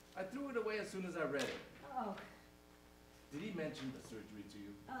thing? I threw it away as soon as I read it. Oh, Did he mention the surgery to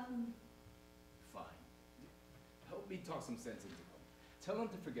you? Fine. Help me talk some sense into him. Tell him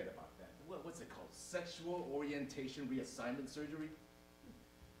to forget about that. What's it called? Sexual orientation reassignment surgery?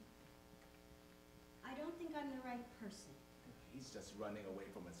 I don't think I'm the right person. He's just running away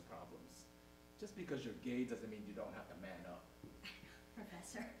from his problems. Just because you're gay doesn't mean you don't have to man up.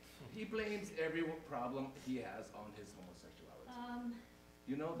 Professor. He blames every problem he has on his homosexuality.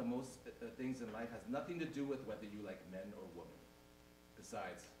 You know, the most things in life has nothing to do with whether you like men or women.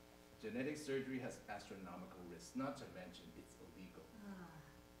 Besides, genetic surgery has astronomical risks, not to mention it's illegal.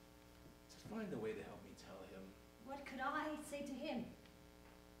 Just find a way to help me tell him. What could I say to him?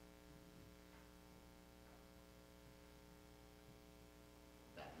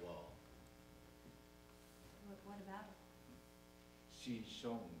 That wall. What about it?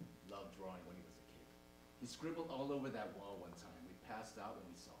 Shizhong loved drawing when he was a kid. He scribbled all over that wall one time. We passed out when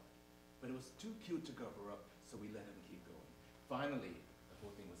we saw it. But it was too cute to cover up, so we let him keep going. Finally, the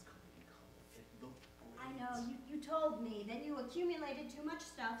whole thing was covered in color. It looked great. I know, you told me. Then you accumulated too much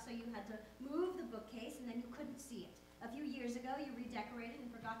stuff, so you had to move the bookcase, and then you couldn't see it. A few years ago, you redecorated and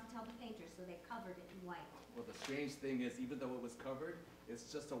forgot to tell the painters, so they covered it in white. Well, the strange thing is, even though it was covered, it's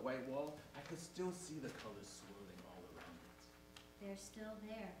just a white wall, I could still see the colors swirling all around it. They're still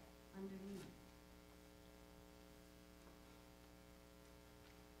there, underneath.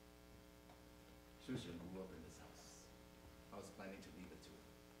 Shushan grew up in this house. I was planning to leave it to him.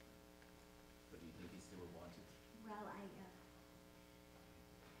 But do you think he still would want it? Well,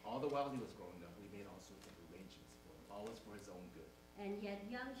 All the while he was growing up, we made all sorts of arrangements for him, always for his own good. And yet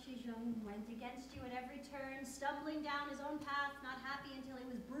young Shizhong went against you at every turn, stumbling down his own path, not happy until he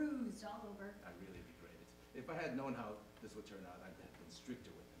was bruised all over. I really regret it. If I had known how this would turn out, I'd have been stricter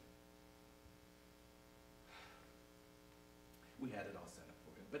with him. We had it all set up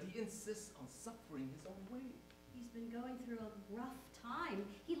for him, but he insists on suffering his own way. He's been going through a rough time.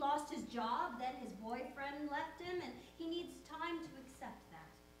 He lost his job, then his boyfriend left him, and he needs time to accept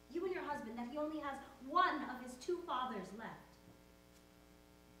that. You and your husband, that he only has one of his two fathers left.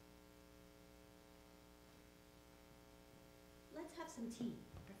 Let's have some tea,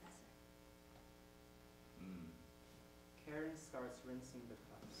 Professor. Karen starts rinsing the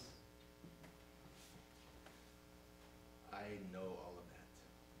cups. I know all of that,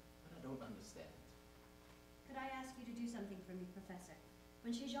 but I don't understand. Could I ask you to do something for me, Professor?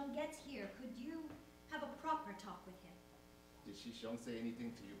 When Shizhong gets here, could you have a proper talk with him? Did Shishong say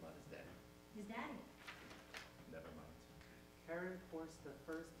anything to you about his daddy? His daddy? Never mind. Karen pours the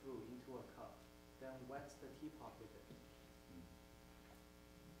first brew into a cup, then wets the teapot with it.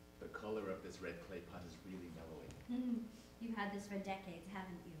 The color of this red clay pot is really mellowing. You've had this for decades,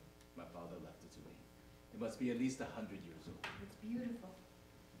 haven't you? My father left it to me. It must be at least 100 years old. It's beautiful.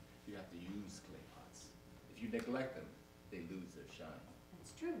 You have to use clay pots. If you neglect them, they lose their shine.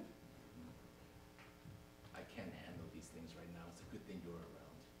 That's true. I can't handle these things right now. It's a good thing you're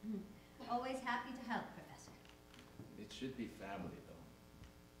around. Always happy to help, Professor. It should be family, though.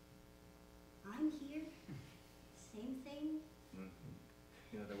 I'm here. Same thing.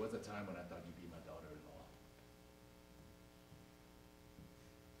 You know, there was a time when I thought you'd be my daughter-in-law.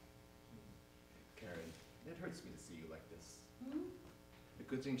 hurts me to see you like this. Hmm? The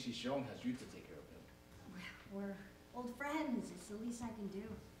good thing Shi-Xiong has you to take care of him. We're old friends. It's the least I can do.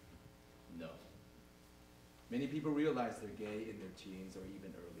 No. Many people realize they're gay in their teens or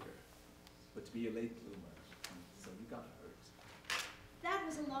even earlier. But to be a late bloomer, so you got hurt. That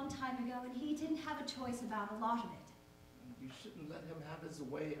was a long time ago, and he didn't have a choice about a lot of it. You shouldn't let him have his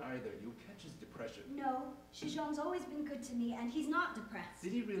way either. You'll catch his depression. No, Shizhong's always been good to me, and he's not depressed.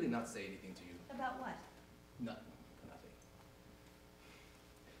 Did he really not say anything to you? About what? Nothing.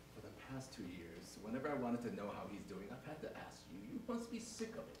 For the past 2 years, whenever I wanted to know how he's doing, I've had to ask you. You must be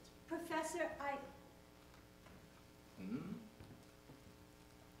sick of it. Professor, Hmm?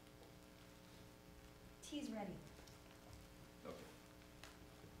 Tea's ready. Okay.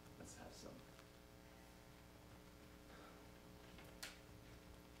 Let's have some.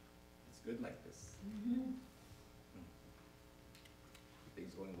 It's good like this. Mm-hmm.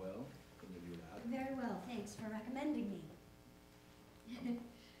 Things going well in your new lab? Very well, thanks for recommending me.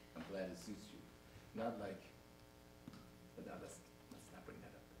 I'm glad it suits you. Not like, but now let's not bring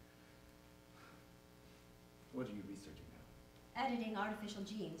that up. What are you researching now? Editing artificial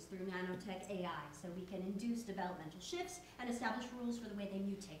genes through nanotech AI so we can induce developmental shifts and establish rules for the way they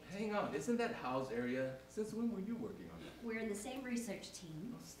mutate. Hang on, isn't that Hao's area? Since when were you working on that? We're in the same research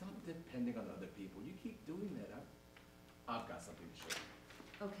team. Oh, stop depending on other people. You keep doing that. I've got something to show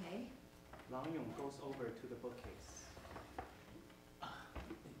you. Okay. Lang Yong goes over to the bookcase.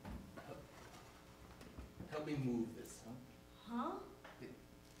 Help me move this, huh? Huh?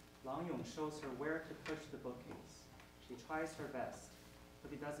 Lang Yong shows her where to push the bookcase. She tries her best,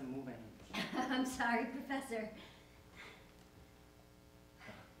 but it doesn't move an inch. I'm sorry, Professor.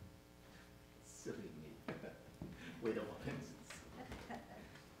 Silly me. Wait a moment.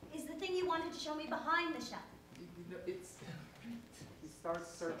 Is the thing you wanted to show me behind the shelf? It's... He starts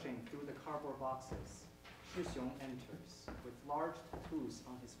searching through the cardboard boxes. Shi-Xiong enters, with large tattoos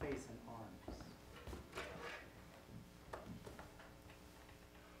on his face and arms.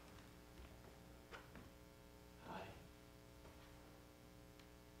 Hi.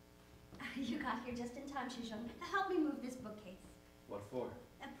 You got here just in time, Shizhong. Help me move this bookcase. What for?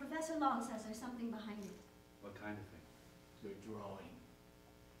 Professor Long says there's something behind it. What kind of thing? Your drawing.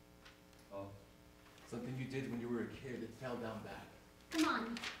 Oh. Something you did when you were a kid. It fell down back. Come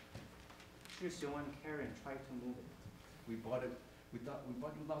on. Shi-Xiong and Karen tried to move it. We bought it. We thought we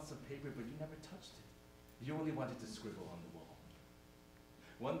bought you lots of paper, but you never touched it. You only wanted to scribble on the wall.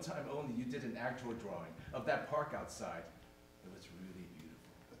 One time only, you did an actual drawing of that park outside. It was really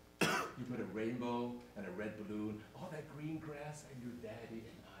beautiful. You put a rainbow and a red balloon, all that green grass, and your daddy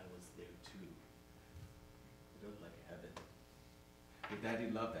and I was there too. It looked like heaven. Your daddy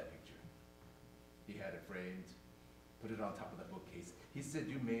loved that picture. He had it framed, put it on top of the bookcase. He said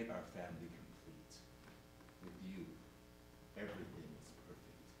you made our family complete. With you, everything is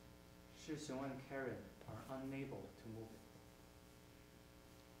perfect. Shi-Xiong and Karen are unable to move it.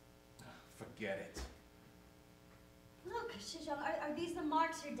 Forget it. Look, Shizhong, are these the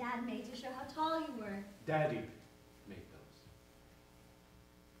marks your dad made to show how tall you were? Daddy. Make those.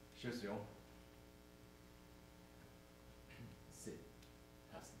 Shi-Xiong. Sit.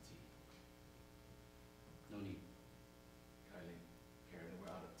 Have some tea. No need. Kylie, Karen, we're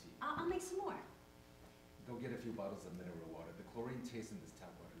out of tea. I'll make some more. Go get a few bottles of mineral water. The chlorine taste in this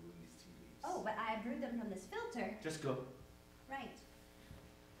tap water ruined these tea leaves. Oh, but I brewed them from this filter. Just go. Right.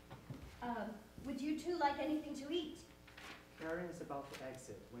 Would you two like anything to eat? Karen is about to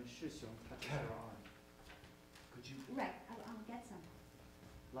exit when Shi-Xiong touches her arm. Could you? Right, I'll get some.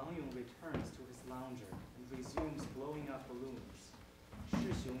 Lang Yong returns to his lounger and resumes blowing up balloons.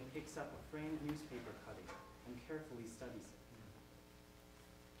 Shi-Xiong picks up a framed newspaper cutting and carefully studies it.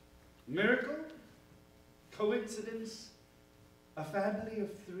 Miracle? Coincidence? A family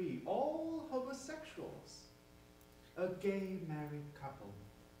of 3, all homosexuals. A gay married couple.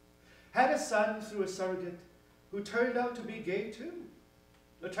 Had a son through a surrogate who turned out to be gay too,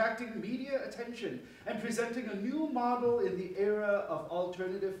 attracting media attention and presenting a new model in the era of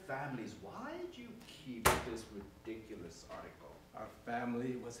alternative families. Why did you keep this ridiculous article? Our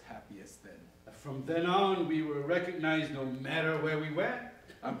family was happiest then. From then on, we were recognized no matter where we went.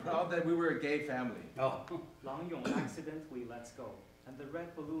 I'm proud that we were a gay family. Oh. Lang Yong accidentally lets go, and the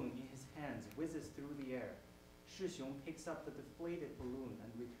red balloon in his hands whizzes through the air. Shi-Xiong picks up the deflated balloon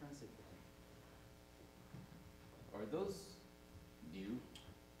and returns it to him. Are those new?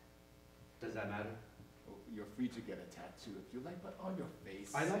 Does that matter? Oh, you're free to get a tattoo if you like, but on your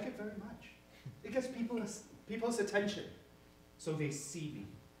face. I like it very much. It gets people's attention, so they see me.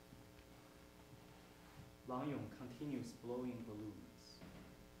 Lang Yong continues blowing balloons.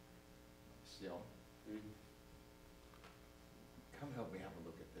 Xiao, come help me have a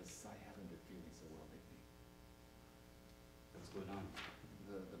look at this. I haven't been feeling so well lately. What's going on?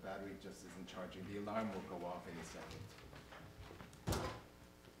 The battery just isn't charging. The alarm will go off any second.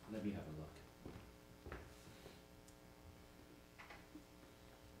 Let me have a look.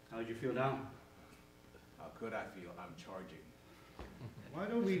 How'd you feel now? How could I feel? I'm charging. Why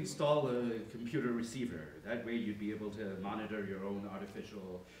don't we install a computer receiver? That way you'd be able to monitor your own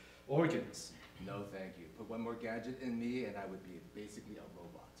artificial organs. No, thank you. Put one more gadget in me and I would be basically a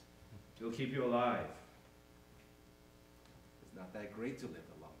robot. It'll keep you alive. It's not that great to live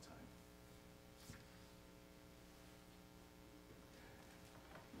a long time.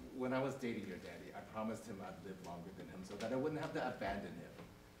 When I was dating your daddy, I promised him I'd live longer than him so that I wouldn't have to abandon him.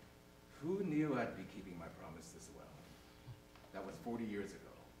 Who knew I'd be keeping my promise this well? That was 40 years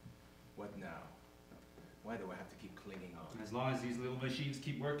ago. What now? Why do I have to keep clinging on? As long as these little machines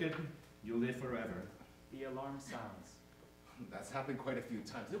keep working, you'll live forever. The alarm sounds. That's happened quite a few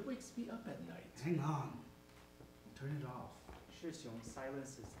times. It wakes me up at night. Hang on. Turn it off. Shixiong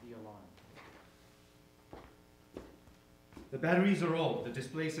silences the alarm. The batteries are old. The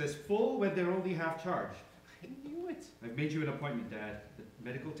display says full when they're only half charged. I knew it. I've made you an appointment, Dad. The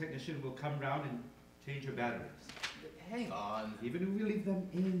medical technician will come round and change your batteries. Hang on. Even if we leave them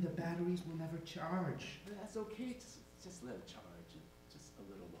in, the batteries will never charge. That's okay. Just let it charge. Just a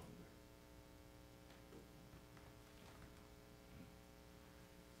little longer.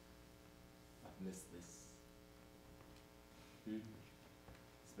 I've missed this.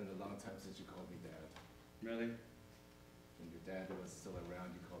 It's been a long time since you called me Dad. Really? When your dad was still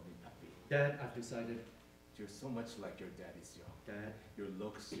around, you called me Papi. Dad, I've decided. You're so much like your daddy, Xiao. Dad, Your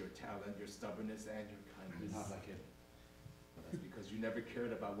looks, your talent, your stubbornness, and your I'm kindness. not like him. Well, that's because you never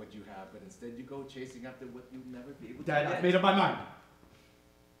cared about what you have, but instead you go chasing after what you'll never be able to Dad, get. I've made up my mind.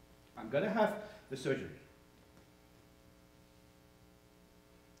 I'm gonna have the surgery.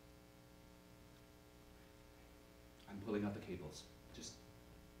 I'm pulling out the cables. Just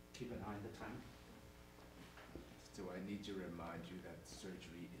keep an eye on the time. Do I need to remind you that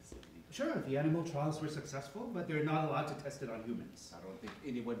surgery is illegal? Sure, the animal trials were successful, but they're not allowed to test it on humans. I don't think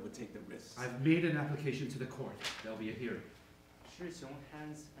anyone would take the risk. I've made an application to the court. There'll be a hearing. Shixiong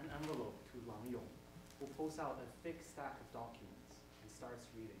hands an envelope to Lang Yong, who pulls out a thick stack of documents and starts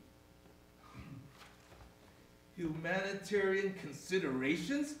reading. Humanitarian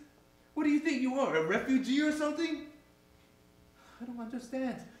considerations? What do you think you are, a refugee or something? I don't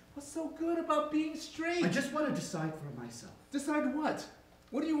understand. What's so good about being straight? I just want to decide for myself. Decide what?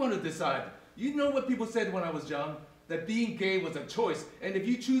 What do you want to decide? You know what people said when I was young? That being gay was a choice, and if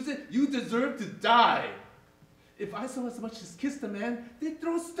you choose it, you deserve to die. If I so much as kissed a man, they'd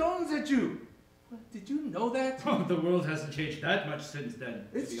throw stones at you. What, did you know that? Oh, the world hasn't changed that much since then.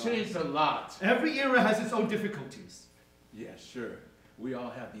 It's changed a lot. Every era has its own difficulties. Yeah, sure. We all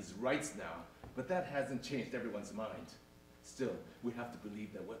have these rights now, but that hasn't changed everyone's mind. Still, we have to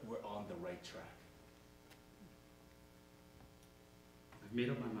believe that we're on the right track. I've made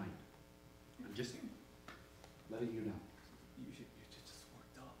up my mind. I'm just letting you know. You're just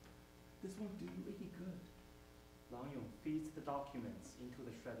worked up. This won't do you any good. Lang Yong feeds the documents into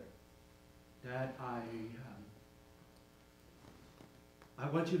the shredder. Dad, I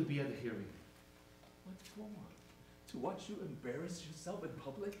want you to be at the hearing. What for? To watch you embarrass yourself in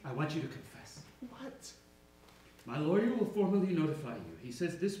public? I want you to confess. What? My lawyer will formally notify you. He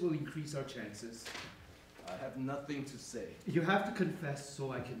says this will increase our chances. I have nothing to say. You have to confess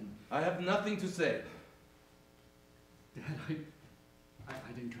so I can... I have nothing to say. Dad, I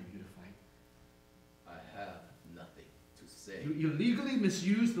didn't come here to fight. I have nothing to say. You legally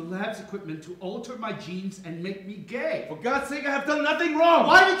misused the lab's equipment to alter my genes and make me gay. For God's sake, I have done nothing wrong!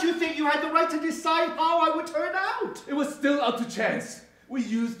 Why did you think you had the right to decide how I would turn out? It was still up to chance. We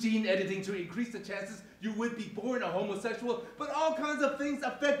used gene editing to increase the chances you would be born a homosexual, but all kinds of things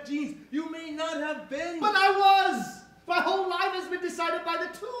affect genes you may not have been. But I was! My whole life has been decided by the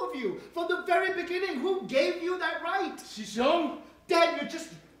two of you. From the very beginning, who gave you that right? Shixiong? Dad, you're just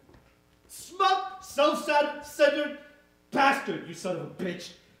smug, self-centered bastard, you son of a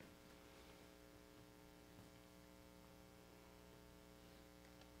bitch.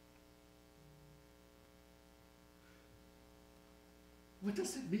 What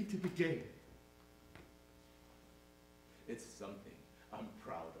does it mean to be gay? It's something I'm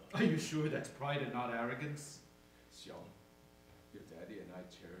proud of. Are you sure that's pride and not arrogance? Xiong, your daddy and I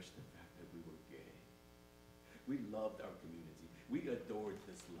cherished the fact that we were gay. We loved our community. We adored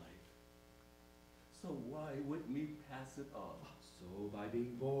this life. So why wouldn't we pass it off? So by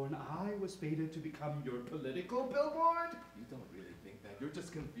being born, I was fated to become your political billboard? You don't really think that. You're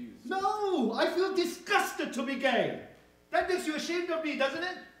just confused. No! I feel disgusted to be gay! That makes you ashamed of me, doesn't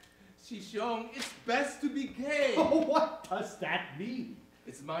it? Chi-Yun, it's best to be gay. Oh, what does that mean?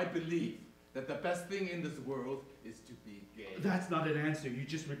 It's my belief that the best thing in this world is to be gay. That's not an answer. You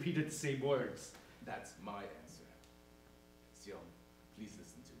just repeated the same words. That's my answer. Xiong, please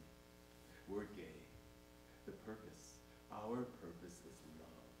listen to me. We're gay. The purpose, our purpose is love.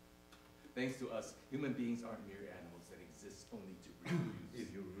 Thanks to us, human beings aren't mere animals that exist only to reproduce.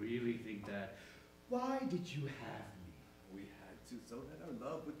 If you really think that, why did you have me? We had to so that our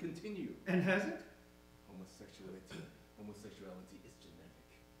love would continue. And has it? Homosexuality is genetic.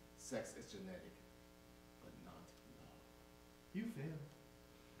 Sex is genetic, but not love. You failed.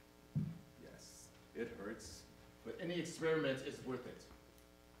 Yes, it hurts, but any experiment is worth it.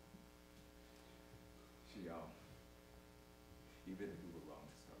 Chi-Yun, even if we were wrong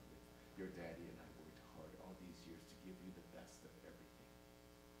to start with, your daddy and I worked hard all these years to give you the best of everything.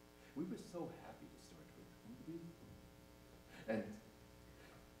 We were so happy to start with, weren't we?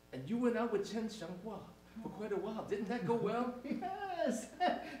 And you went out with Chen Xianghua for quite a while. Didn't that go well? Yes,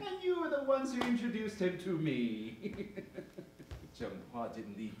 and you were the ones who introduced him to me. Xianghua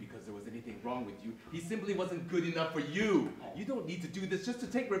didn't leave because there was anything wrong with you. He simply wasn't good enough for you. You don't need to do this just to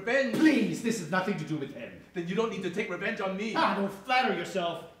take revenge. Please, this has nothing to do with him. Then you don't need to take revenge on me. Ah, don't flatter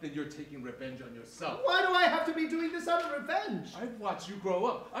yourself. Then you're taking revenge on yourself. Why do I have to be doing this out of revenge? I've watched you grow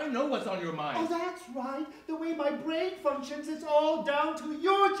up. I know what's on your mind. Oh, that's right. The way my brain functions is all down to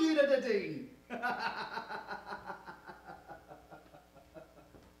your gene editing.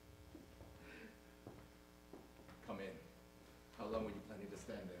 Come in. How long were you planning to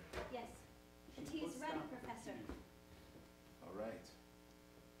stand there? Yes. The tea is ready, Professor. All right.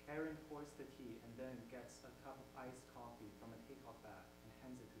 Karen pours the tea and then gets a cup of iced coffee from a takeout bag and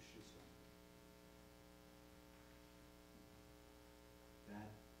hands it to Chi-Yun.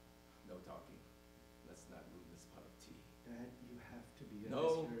 Dad, No talking. Let's not ruin this pot of tea. Dad, you have to be in No.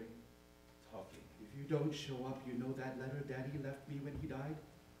 this hearing. Talking. If you don't show up, you know that letter Daddy left me when he died?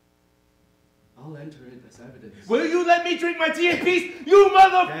 I'll enter it as evidence. Will you let me drink my tea in peace, you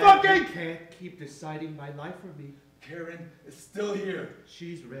motherfucking— Dad, you can't keep deciding my life for me. Karen is still here.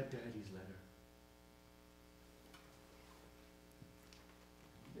 She's read Daddy's letter.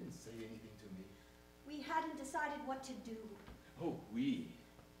 You didn't say anything to me. We hadn't decided what to do. Oh, we.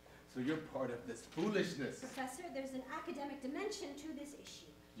 So you're part of this foolishness. Professor, there's an academic dimension to this issue.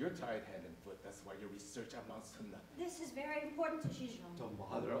 You're tied hand and foot. That's why your research amounts to nothing. This is very important to Chi-Yun. Don't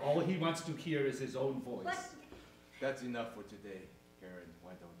bother. All he wants to hear is his own voice. But, That's enough for today. Karen,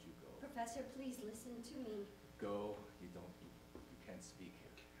 why don't you go? Professor, please listen to me. Go. You can't speak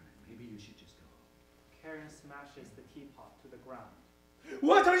here. Maybe you should just go. Karen smashes the teapot to the ground.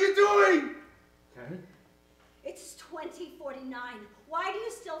 What are you doing? Karen? It's 2049. Why do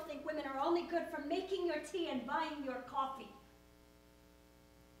you still think women are only good for making your tea and buying your coffee?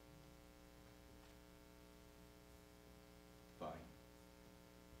 Fine.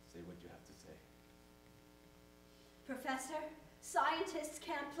 Say what you have to say. Professor, scientists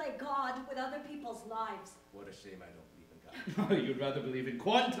can't play God with other people's lives. What a shame I don't believe in God. You'd rather believe in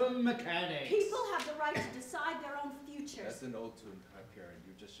quantum mechanics. People have the right to decide their own futures. That's an old tune, Karen.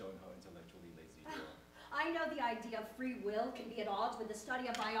 You're just showing how intellectually lazy you are. I know the idea of free will can be at odds with the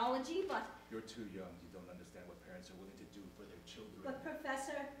study of biology, but... You're too young. You don't understand what parents are willing to do for their children. But,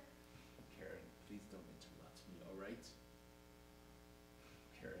 Professor... Karen, please don't interrupt me, all right?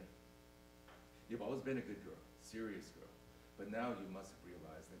 Karen, you've always been a good girl, serious girl. But now you must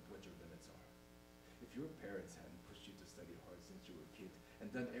realize that what your limits are. If your parents hadn't pushed you to study hard since you were a kid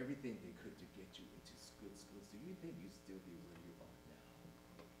and done everything they could to get you into good schools, do you think you'd still be where you are now?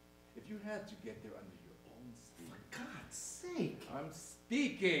 If you had to get there under your own steam. For God's sake. I'm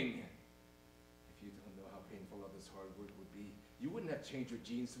speaking. If you don't know how painful all this hard work would be, you wouldn't have changed your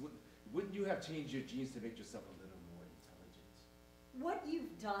genes. Wouldn't you have changed your genes to make yourself a little more intelligent? What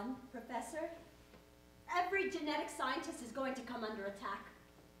you've done, Professor, every genetic scientist is going to come under attack.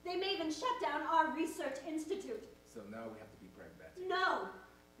 They may even shut down our research institute. So now we have to be pragmatic. No,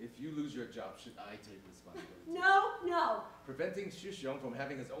 If you lose your job, should I take responsibility? no, no. Preventing Chi-Yun from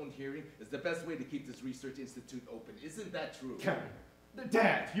having his own hearing is the best way to keep this research institute open. Isn't that true? Karen,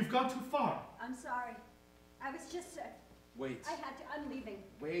 Dad, you've gone too far. I'm sorry. I was just... Wait. I'm leaving.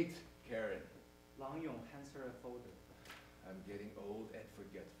 Wait, Karen. Lang Yong hands her a folder. I'm getting old and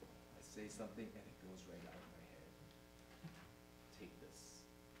forgetful. I say something and it goes right out of my head. Take this.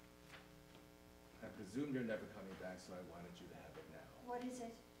 I presume you're never coming back, so I wanted you to have it now. What is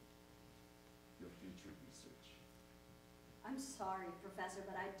it? Your future research. I'm sorry, Professor,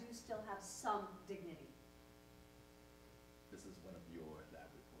 but I do still have some dignity. This is one of your lab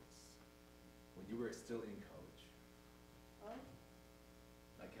reports. When you were still in college,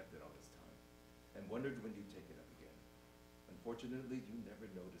 wondered when you'd take it up again. Unfortunately, you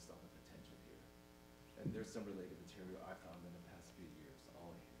never noticed all the potential here. And there's some related material I found in the past few years.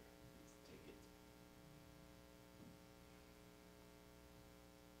 All here. Please take it.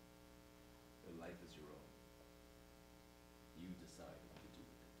 Your life is your own. You decide what to do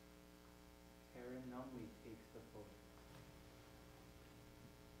with it. Karen numbly takes the photo.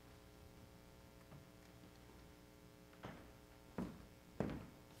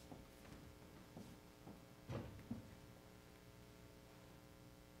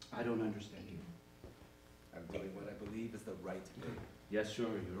 I don't understand you. I'm doing what I believe is the right thing. Yes, sure,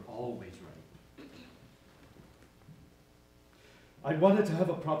 you're always right. I wanted to have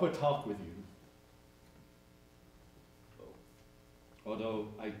a proper talk with you. Oh, Although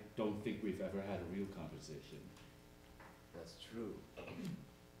I don't think we've ever had a real conversation. that's true.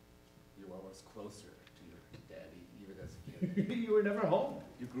 You were always closer to your daddy, even as a kid. You were never home.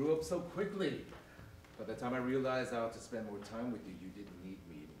 You grew up so quickly. By the time I realized I ought to spend more time with you, you didn't need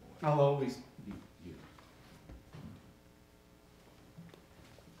me anymore. I'll always need you.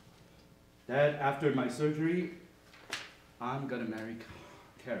 Dad, after my surgery, I'm gonna marry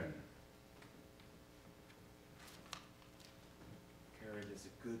Karen. Karen is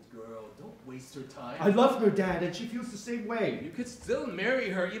a good girl. Don't waste her time. I love her, Dad, and she feels the same way. You could still marry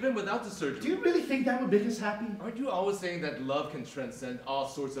her even without the surgery. Do you really think that would make us happy? Aren't you always saying that love can transcend all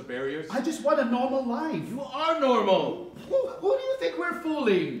sorts of barriers? I just want a normal life. You are normal. Who do you think we're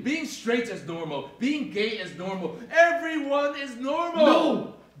fooling? Being straight is normal. Being gay is normal. Everyone is normal.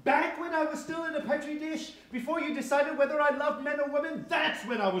 No! Back when I was still in a petri dish, before you decided whether I loved men or women, that's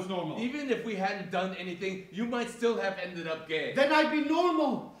when I was normal. Even if we hadn't done anything, you might still have ended up gay. Then I'd be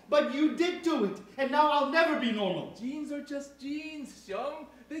normal. But you did do it, and now I'll never be normal. Genes are just genes, Xiong.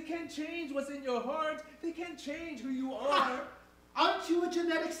 They can't change what's in your heart. They can't change who you are. Aren't you a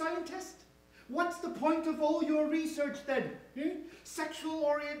genetic scientist? What's the point of all your research then? Sexual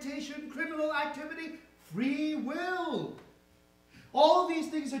orientation, criminal activity, free will. All these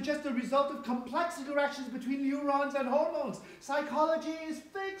things are just a result of complex interactions between neurons and hormones. Psychology is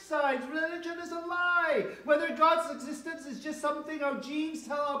fake science. Religion is a lie. Whether God's existence is just something our genes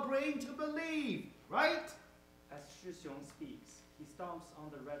tell our brain to believe, right? As Shixiong speaks, he stomps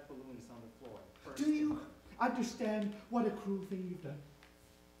on the red balloons on the floor. Do you understand what a cruel thing you've done?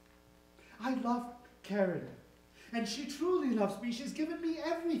 I love Karen, and she truly loves me. She's given me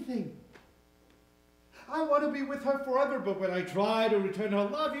everything. I want to be with her forever, but when I try to return her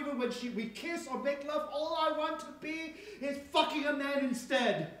love, even when we kiss or make love, all I want to be is fucking a man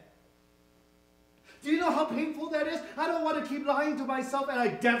instead. Do you know how painful that is? I don't want to keep lying to myself, and I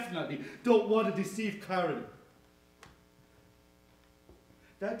definitely don't want to deceive Karen.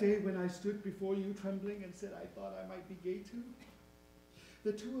 That day when I stood before you trembling and said I thought I might be gay too,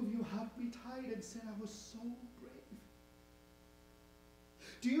 the two of you hugged me tight and said I was so brave.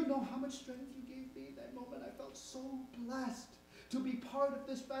 Do you know how much strength you gave me? That moment I felt so blessed to be part of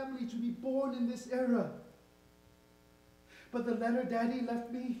this family, to be born in this era. But the letter Daddy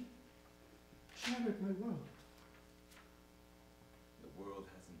left me shattered my world. The world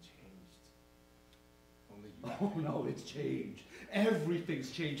hasn't changed. Only you. Oh no, it's changed.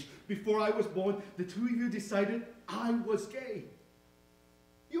 Everything's changed. Before I was born, the two of you decided I was gay.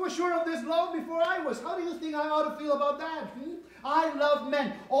 You were sure of this long before I was. How do you think I ought to feel about that? I love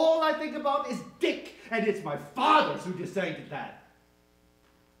men. All I think about is dick. And it's my fathers who decided that.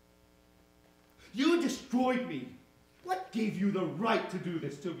 You destroyed me. What gave you the right to do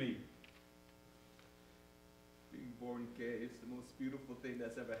this to me? Being born gay is the most beautiful thing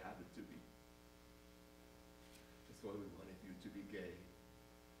that's ever happened to me. That's why we wanted you to be gay.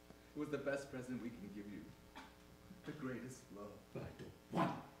 It was the best present we can give you. The greatest love. But I don't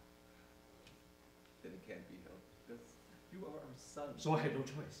want it. Then it can't be helped, because you are our son. So I had no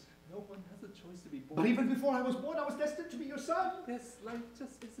choice. No one has a choice to be born. But even before I was born, I was destined to be your son. This life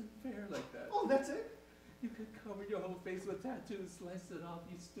just isn't fair like that. Oh, that's it? You could cover your whole face with tattoos, slice it off,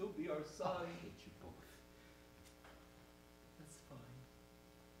 you'd still be our son. I hate you both. That's fine.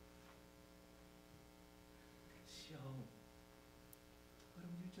 Xiong, why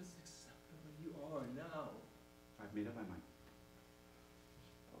don't you just accept the way you are now? I've made up my mind.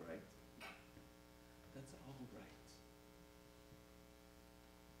 All right. That's all right.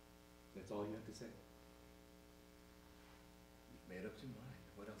 That's all you have to say. You've made up your mind.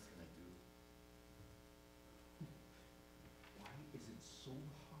 What else can I do? Why is it so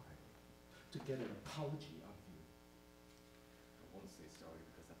hard to get an apology out of you? I won't say sorry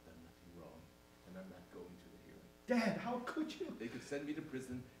because I've done nothing wrong, and I'm not going to the hearing. Dad, how could you? They could send me to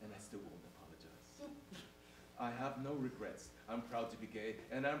prison, and I still won't apologize. I have no regrets. I'm proud to be gay,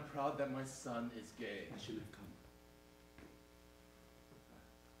 and I'm proud that my son is gay. I shouldn't have come.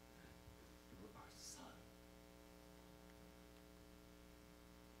 You were our son.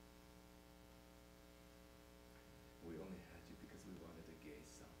 We only had you because we wanted a gay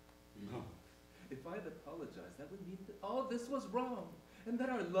son. No. If I had apologized, that would mean that all this was wrong, and that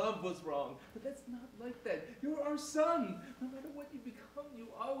our love was wrong. But that's not like that. You're our son. No matter what you become,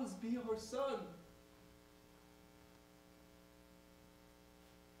 you'll always be our son.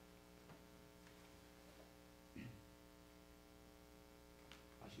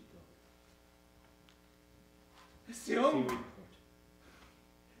 I should go. Seong! Report.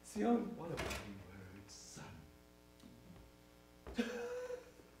 Seong! What about you heard, son?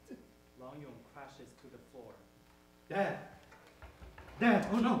 Lang Yong crashes to the floor. Dad! Dad!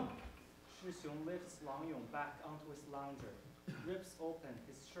 Oh no! Shi Xiong lifts Lang Yong back onto his lounger, rips open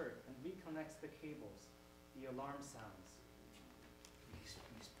his shirt, and reconnects the cables. The alarm sounds. Please,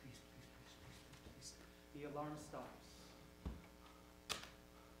 please, please, please, please, please, please. The alarm stops.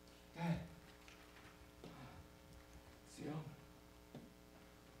 Dad! Seong?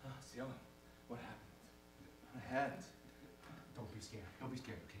 Seong, what happened? My hand. Don't be scared. Don't be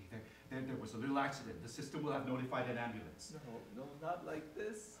scared, okay? There was a little accident. The system will have notified an ambulance. No, not like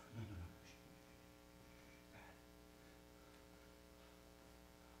this. No.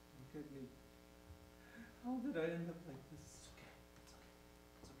 Look at me. How did I end up like this? It's okay. It's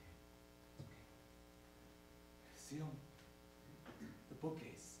okay. It's okay. Seong, the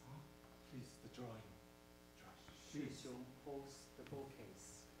bookcase. Please, the drawing. Shi Xiong pulls the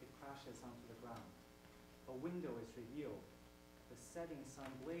bookcase. It crashes onto the ground. A window is revealed. The setting sun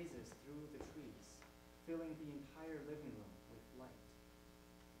blazes through the trees, filling the entire living room with light.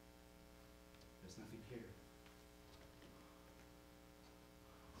 There's nothing here.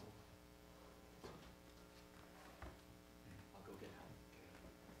 I'll go get help.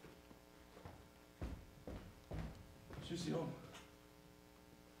 Shi Xiong,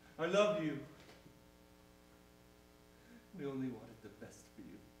 I love you. We only wanted the best for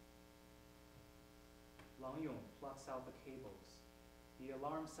you. Lang Yong plucks out the cables. The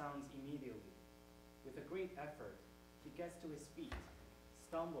alarm sounds immediately. With a great effort, he gets to his feet,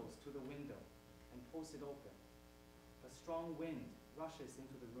 stumbles to the window, and pulls it open. A strong wind rushes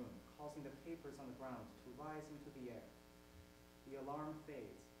into the room, causing the papers on the ground to rise into the air. The alarm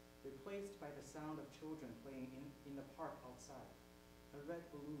fades, replaced by the sound of children playing in the park outside. A red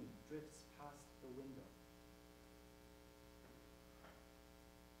balloon drifts past the window.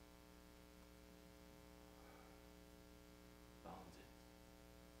 Found it.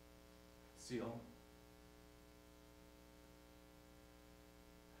 Seong.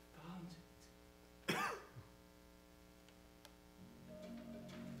 I found it.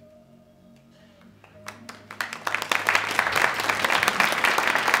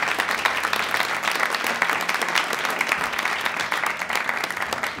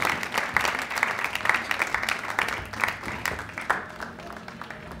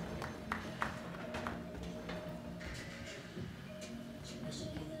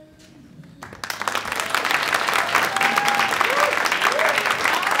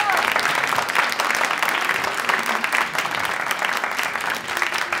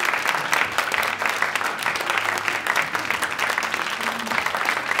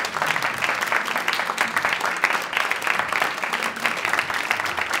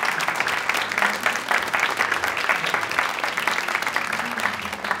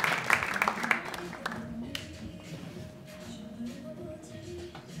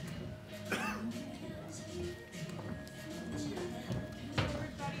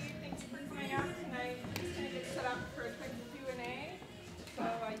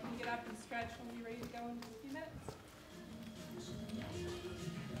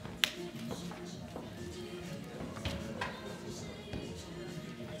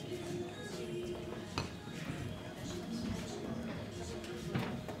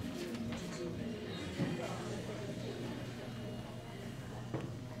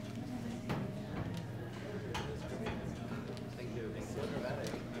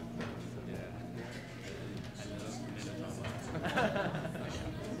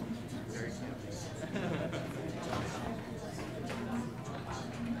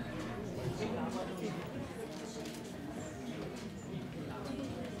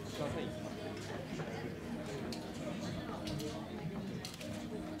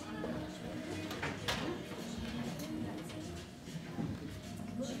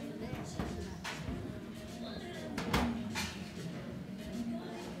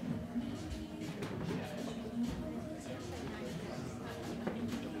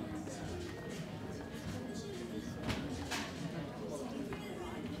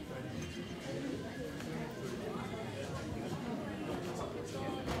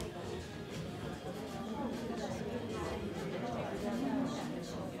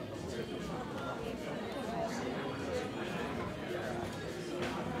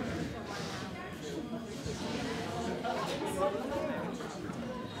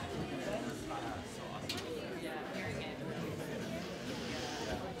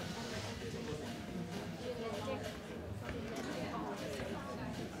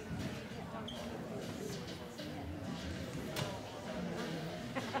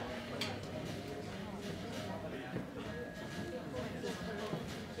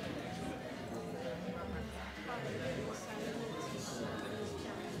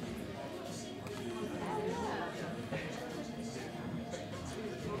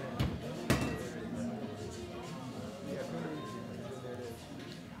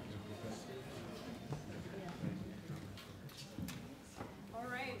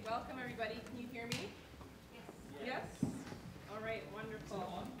 everybody. Can you hear me? Yes. Yes? All right,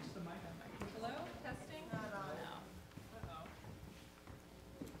 wonderful. Hello? Testing? No.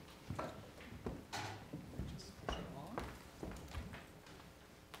 Uh-oh.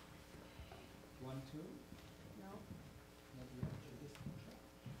 One, two. No.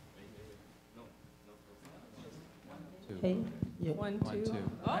 Hey, you. One, One, two.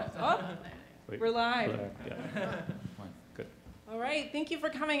 two. Oh. We're live. One. Good. All right, thank you for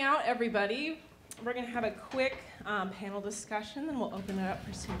coming out, everybody. We're going to have a quick panel discussion, then we'll open it up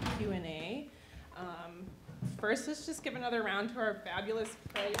for some Q&A. First, let's just give another round to our fabulous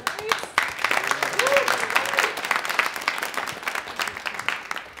playwrights.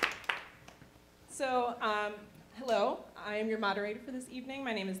 So, hello, I am your moderator for this evening.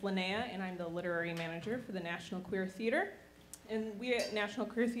 My name is Linnea, and I'm the literary manager for the National Queer Theater. And we at National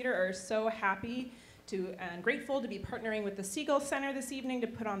Queer Theater are so happy and grateful to be partnering with the Segal Center this evening to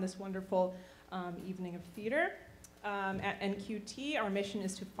put on this wonderful evening of theater. At NQT, our mission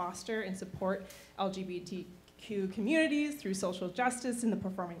is to foster and support LGBTQ communities through social justice in the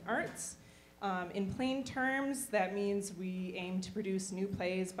performing arts. In plain terms, that means we aim to produce new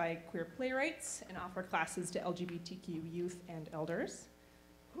plays by queer playwrights and offer classes to LGBTQ youth and elders.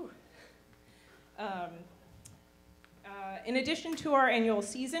 In addition to our annual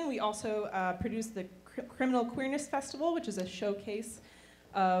season, we also produce the Criminal Queerness Festival, which is a showcase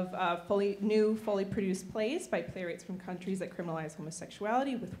of fully produced plays by playwrights from countries that criminalize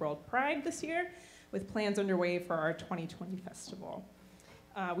homosexuality with World Pride this year, with plans underway for our 2020 festival.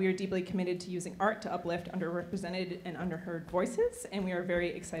 We are deeply committed to using art to uplift underrepresented and underheard voices, and we are very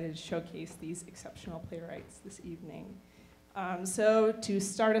excited to showcase these exceptional playwrights this evening. So to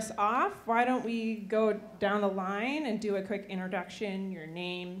start us off, why don't we go down the line and do a quick introduction, your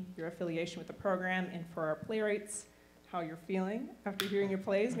name, your affiliation with the program, and for our playwrights, how you're feeling after hearing your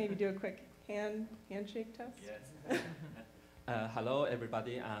plays. Maybe do a quick handshake test. Yes. Hello,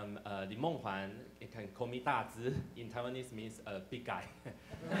 everybody. I'm Lin Meng-Huan. You can call me 大只. In Taiwanese means big guy.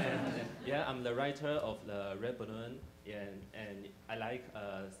 and, yeah, I'm the writer of the Red Balloon, and I like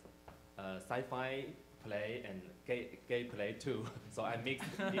sci-fi play and gay play too. So I mix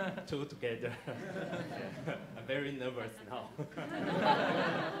the two together. Yeah. I'm very nervous now.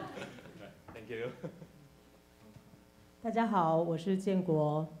 Thank you. 大家好，我是建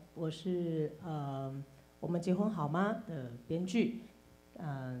国，我是我们结婚好吗的编剧，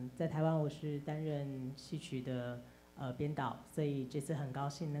在台湾我是担任戏曲的编导，所以这次很高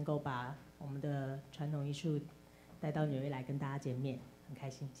兴能够把我们的传统艺术带到纽约来跟大家见面，很开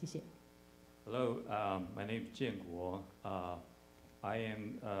心，谢谢。Hello, my name is Chien-Kuo. I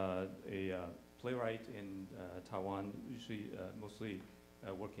am a playwright in Taiwan, usually mostly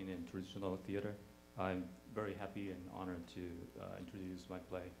working in traditional theater. I'm very happy and honored to introduce my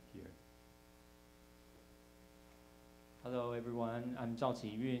play here. Hello everyone, I'm Chao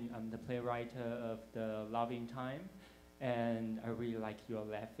Chi-Yun. I'm the playwright of the Loving Time, and I really like your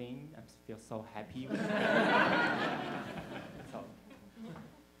laughing. I feel so happy. So.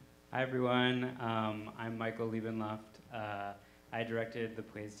 Hi everyone, I'm Michael Leibenluft. I directed the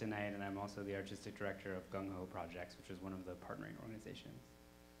plays tonight, and I'm also the artistic director of Gung Projects, which is one of the partnering organizations.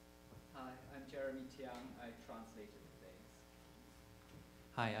 Hi, I'm Jeremy Tiang. I translated the plays.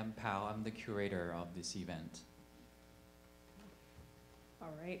 Hi, I'm Pao. I'm the curator of this event.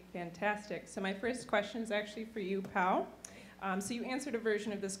 All right, fantastic. So my first question is actually for you, Pao. So you answered a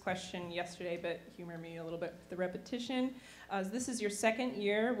version of this question yesterday, but humor me a little bit with the repetition. This is your second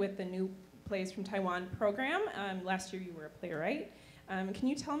year with the new Plays from Taiwan program. Last year you were a playwright. Can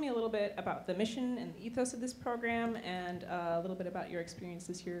you tell me a little bit about the mission and the ethos of this program, and a little bit about your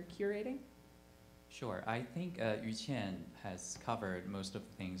experiences here curating? Sure. I think Liu Chien has covered most of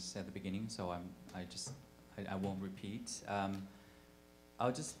the things at the beginning, so I won't repeat.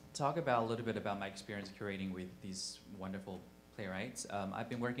 I'll just talk about a little bit about my experience curating with these wonderful playwrights. I've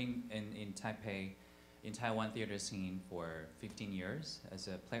been working in Taipei, in Taiwan theater scene for 15 years as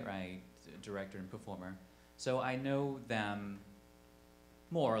a playwright, director, and performer. So I know them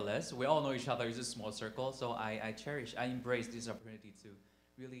more or less. We all know each other. It's a small circle. So I embrace this opportunity to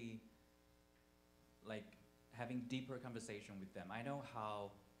really like having deeper conversation with them. I know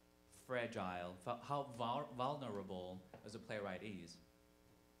how fragile, how vulnerable as a playwright is.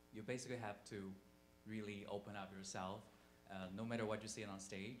 You basically have to really open up yourself, no matter what you see on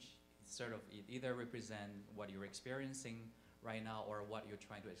stage. It's sort of, it either represent what you're experiencing right now or what you're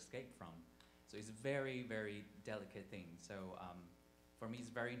trying to escape from. So it's a very, very delicate thing. So for me, it's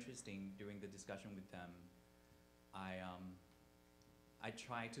very interesting during the discussion with them. I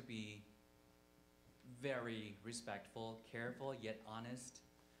try to be very respectful, careful, yet honest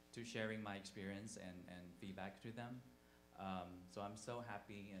to sharing my experience and feedback to them. So I'm so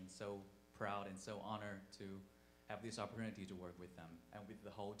happy and so proud and so honored to have this opportunity to work with them and with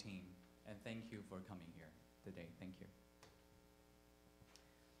the whole team. And thank you for coming here today. Thank you.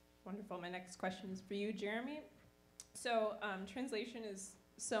 Wonderful. My next question is for you, Jeremy. So translation is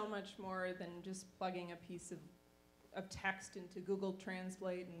so much more than just plugging a piece of text into Google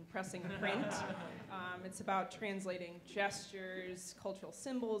Translate and pressing print. It's about translating gestures, cultural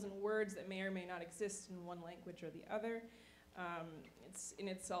symbols, and words that may or may not exist in one language or the other. It's in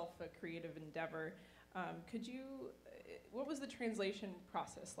itself a creative endeavor. What was the translation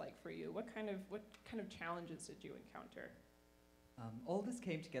process like for you? What kind of challenges did you encounter? All this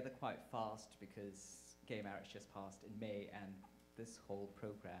came together quite fast because gay marriage just passed in May, and this whole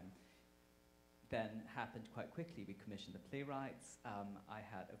program then happened quite quickly. We commissioned the playwrights. I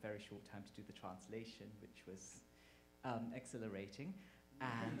had a very short time to do the translation, which was exhilarating.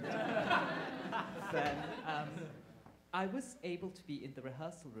 And then I was able to be in the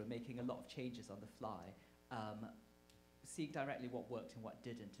rehearsal room making a lot of changes on the fly, seeing directly what worked and what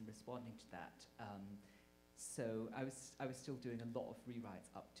didn't and responding to that. So I was still doing a lot of rewrites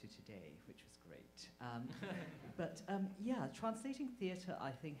up to today, which was great. But yeah, translating theatre,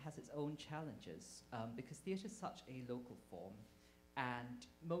 I think, has its own challenges because theatre is such a local form, and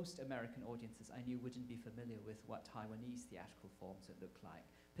most American audiences I knew wouldn't be familiar with what Taiwanese theatrical forms would look like,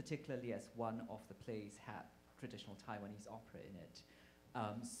 particularly as one of the plays had traditional Taiwanese opera in it.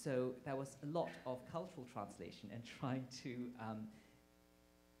 So there was a lot of cultural translation and trying to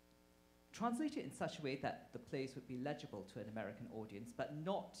translate it in such a way that the plays would be legible to an American audience, but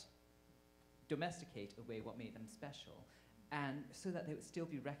not domesticate away what made them special, and so that they would still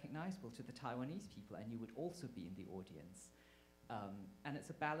be recognizable to the Taiwanese people and you would also be in the audience. And it's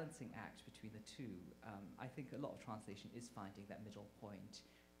a balancing act between the two. I think a lot of translation is finding that middle point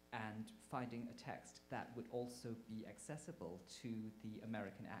and finding a text that would also be accessible to the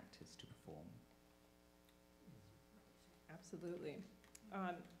American actors to perform. Absolutely.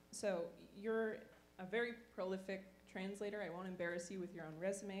 So you're a very prolific translator. I won't embarrass you with your own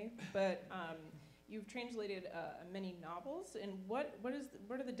resume, but you've translated many novels. And what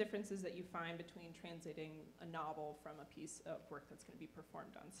are the differences that you find between translating a novel from a piece of work that's going to be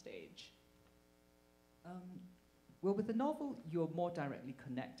performed on stage? Well, with the novel, you're more directly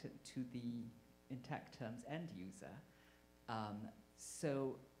connected to the, in tech terms, end user.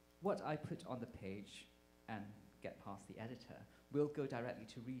 So what I put on the page and get past the editor will go directly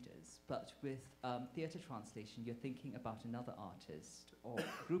to readers. But with theatre translation, you're thinking about another artist or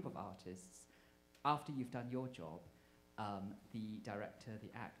group of artists after you've done your job. The director,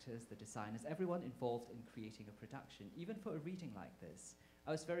 the actors, the designers, everyone involved in creating a production. Even for a reading like this,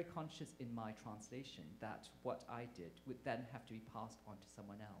 I was very conscious in my translation that what I did would then have to be passed on to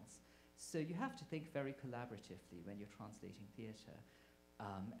someone else. So you have to think very collaboratively when you're translating theatre,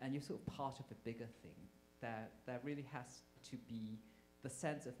 and you're sort of part of a bigger thing. There really has to be the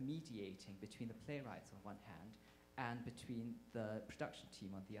sense of mediating between the playwrights on one hand and between the production team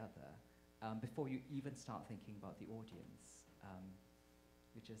on the other, before you even start thinking about the audience.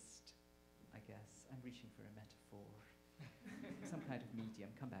 You just, I guess, I'm reaching for a metaphor, some kind of medium.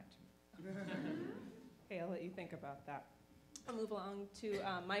 Come back to me. Okay, I'll let you think about that. I'll move along to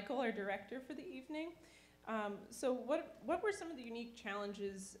Michael, our director for the evening. So what were some of the unique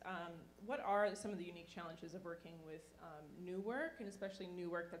challenges, what are some of the unique challenges of working with new work, and especially new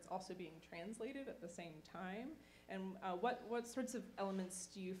work that's also being translated at the same time? And what sorts of elements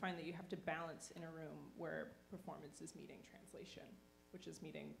do you find that you have to balance in a room where performance is meeting translation, which is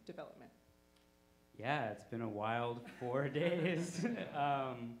meeting development? Yeah, it's been a wild 4 days.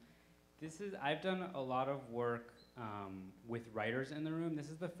 I've done a lot of work with writers in the room. This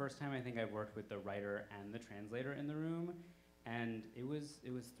is the first time I think I've worked with the writer and the translator in the room, and it was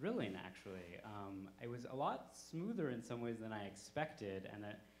thrilling, actually. It was a lot smoother in some ways than I expected, and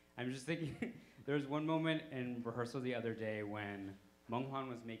I'm just thinking, there was one moment in rehearsal the other day when Meng-Huan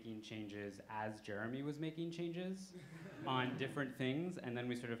was making changes as Jeremy was making changes on different things, and then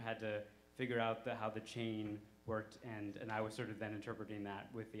we sort of had to figure out how the chain worked, and I was sort of then interpreting that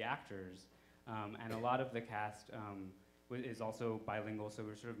with the actors. And a lot of the cast is also bilingual, so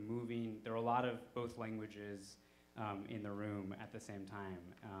we're sort of moving. There are a lot of both languages in the room at the same time.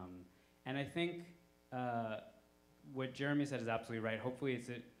 And I think what Jeremy said is absolutely right. Hopefully,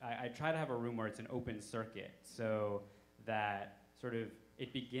 I try to have a room where it's an open circuit, so that sort of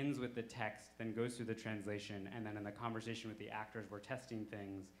it begins with the text, then goes through the translation, and then in the conversation with the actors, we're testing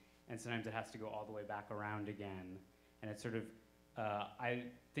things, and sometimes it has to go all the way back around again. And it's sort of, I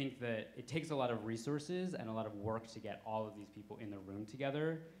think that it takes a lot of resources and a lot of work to get all of these people in the room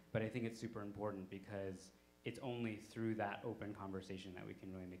together but I think it's super important because it's only through that open conversation that we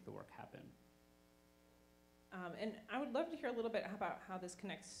can really make the work happen. And I would love to hear a little bit about how this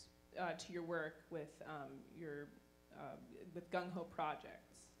connects to your work with with Gung Ho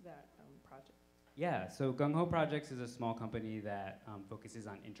Projects, that project. Yeah, so Gung Ho Projects is a small company that focuses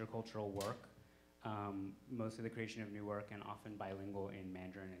on intercultural work, mostly the creation of new work and often bilingual in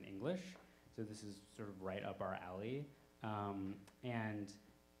Mandarin and English. So this is sort of right up our alley.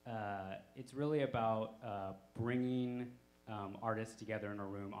 It's really about bringing artists together in a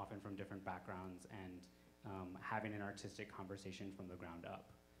room, often from different backgrounds, and having an artistic conversation from the ground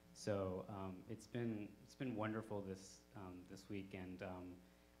up. So it's been wonderful this week, and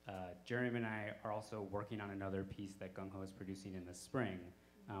Jeremy and I are also working on another piece that Gung Ho is producing in the spring,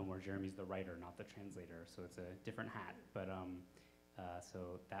 where Jeremy's the writer, not the translator. So it's a different hat, but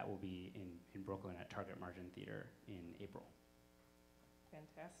so that will be in Brooklyn at Target Margin Theater in April.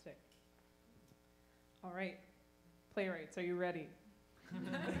 Fantastic. All right, playwrights, are you ready?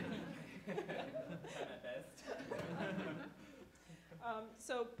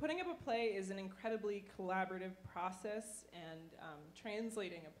 So putting up a play is an incredibly collaborative process, and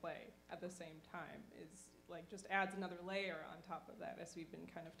translating a play at the same time is like just adds another layer on top of that, as we've been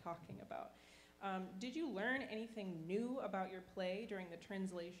kind of talking about. Did you learn anything new about your play during the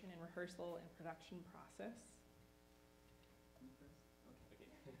translation and rehearsal and production process?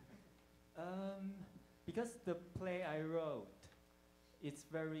 Because the play I wrote, it's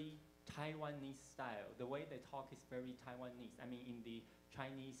very Taiwanese style. The way they talk is very Taiwanese, I mean in the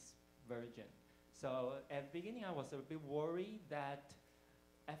Chinese version. So at the beginning I was a bit worried that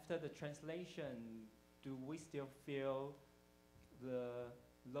after the translation, do we still feel the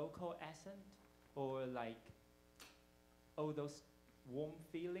local accent or like all those warm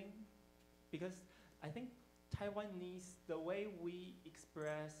feeling? Because I think Taiwanese, the way we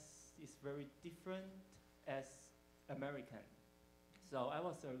express is very different as American. So I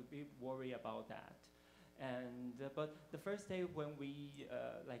was a bit worried about that. And, but the first day when we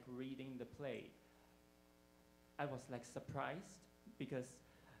like reading the play, I was like surprised because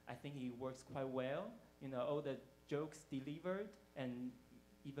I think it works quite well. You know, all the jokes delivered and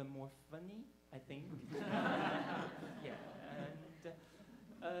even more funny, I think. Yeah,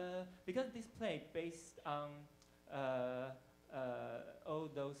 and because this play based on all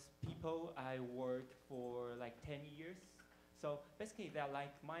those people I worked for like 10 years. So basically they're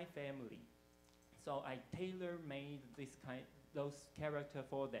like my family. So I tailor-made those characters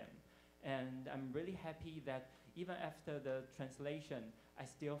for them. And I'm really happy that even after the translation, I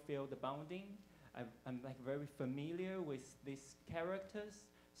still feel the bonding. I'm like very familiar with these characters.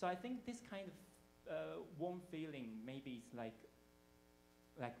 So I think this kind of warm feeling maybe it's like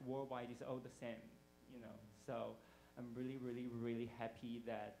worldwide is all the same, you know. So I'm really, really, really happy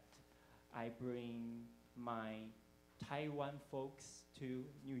that I bring my Taiwan folks to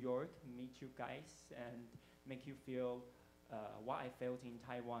New York, meet you guys, and make you feel what I felt in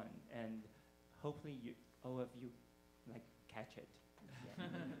Taiwan. And hopefully all of you like catch it. Yeah.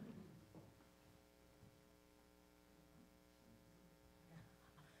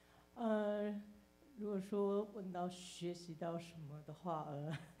 如果说问到学习到什么的话，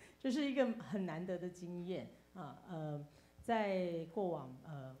这是一个很难得的经验啊。在过往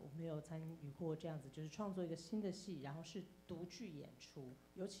我没有参与过这样子，就是创作一个新的戏，然后是独剧演出，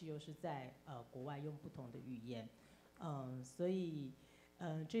尤其又是在国外用不同的语言，所以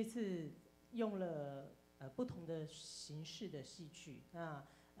这次用了不同的形式的戏剧。那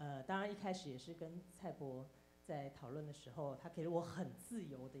当然一开始也是跟蔡博在讨论的时候，他给了我很自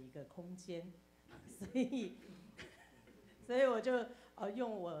由的一个空间，所以我就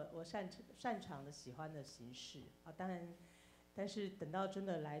用我擅长的喜欢的形式啊，当然。但是等到真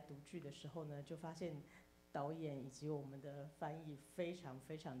的来读剧的时候呢，就发现导演以及我们的翻译非常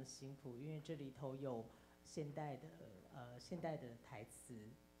非常的辛苦，因为这里头有现代的台词、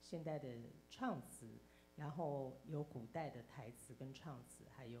现代的唱词，然后有古代的台词跟唱词，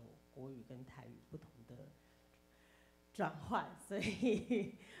还有国语跟台语不同的转换，所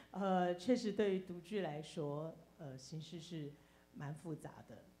以确实对于读剧来说，形式是蛮复杂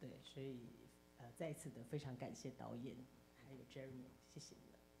的，对，所以再一次的非常感谢导演。Jeremy, 谢谢你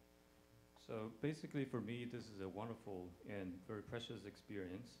们。 So basically for me, this is a wonderful and very precious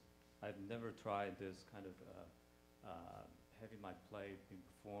experience. I've never tried this kind of having my play being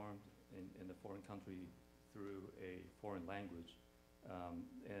performed in a foreign country through a foreign language.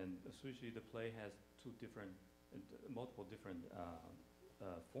 And especially the play has multiple different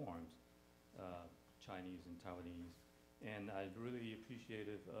forms, Chinese and Taiwanese. And I'm really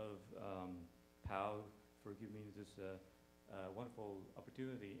appreciative of Pao for giving me this wonderful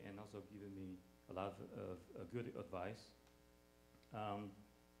opportunity and also given me a lot of good advice.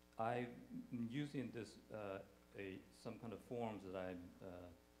 I'm using this some kind of forms that I'm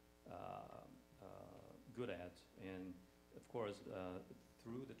good at, and of course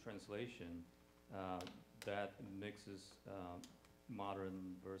through the translation that mixes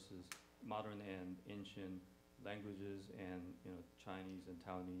modern and ancient languages and Chinese and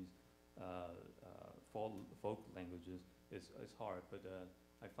Taiwanese folk languages is hard, but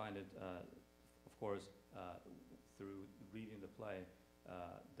I find it of course through reading the play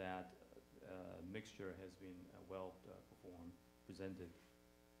that mixture has been well performed, presented.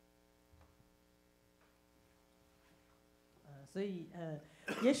 所以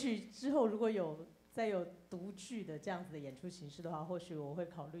也许之后如果再有读剧的这样子的演出形式的话，或许我会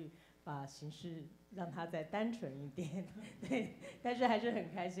考虑把形式让它再单纯一点，对，但是还是很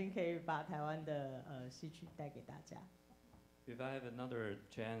开心可以把台湾的戏曲带给大家。If I have another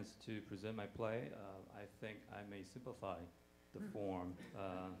chance to present my play, I think I may simplify the form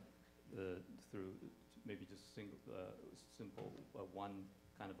through maybe just simple one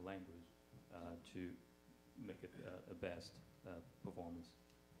kind of language to make it a best performance.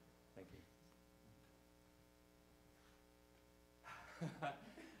 Thank you.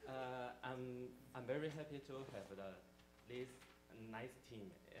 I'm very happy to have this nice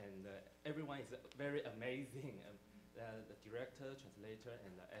team, and everyone is very amazing. The director, translator,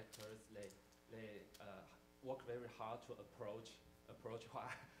 and the actors, they work very hard to approach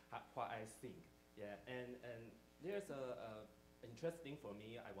what I think. Yeah, and there's a interesting for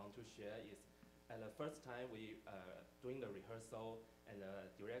me I want to share is the first time we doing the rehearsal, and the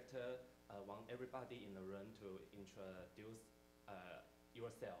director want everybody in the room to introduce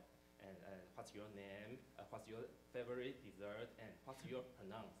yourself, and what's your name, what's your favorite dessert, and what's your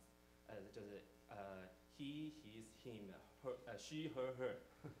pronounce. 就是he, his, him, her, she, her.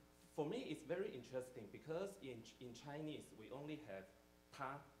 For me, it's very interesting because in Chinese we only have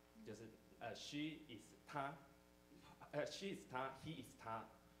他，就是 she is 他，she is 他 ，he is 他。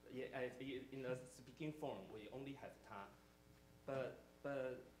Yeah, in the speaking form we only have 他，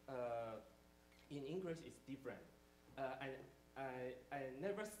 but in English it's different. I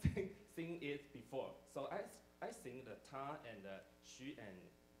never sing it before, so I think the 他 and she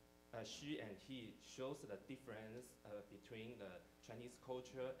and he shows the difference between the Chinese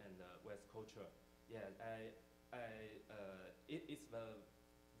culture and the West culture. Yeah, it is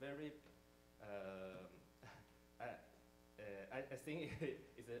very. I think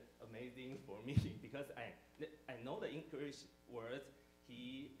it's amazing for me because I know the English words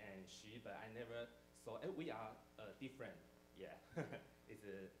he and she, but I never saw we are different. Yeah, it's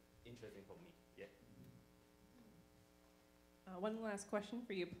interesting for me. Yeah. One last question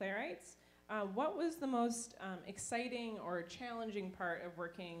for you playwrights. What was the most exciting or challenging part of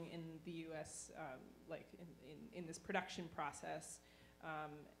working in the U.S., like in this production process?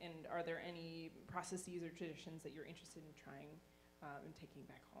 And are there any processes or traditions that you're interested in trying and taking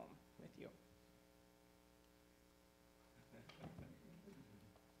back home with you?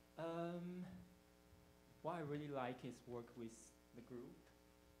 What I really like is work with the group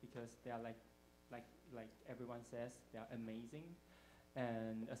because they are like everyone says, they are amazing,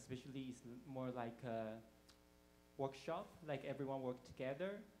 and especially it's more like a workshop, like everyone work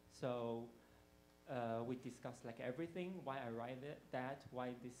together. So we discuss like everything, why I write that,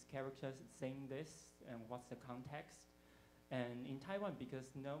 why this character is saying this, and what's the context. And in Taiwan,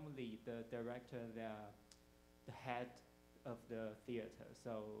 because normally the director, they're the head of the theater,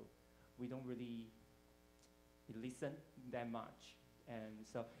 so we don't really listen that much, and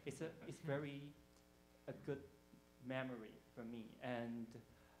so it's very a good memory for me. And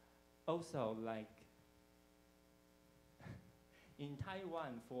also like in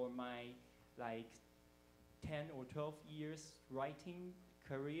Taiwan, for my like 10 or 12 years writing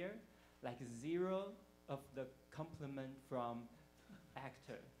career, like zero of the compliment from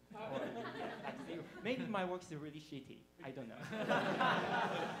actor. Or, yeah, like zero. Maybe my work is really shitty, I don't know.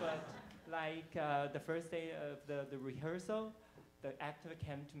 But like the first day of the rehearsal, the actor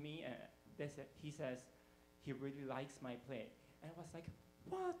came to me and he says he really likes my play. And I was like,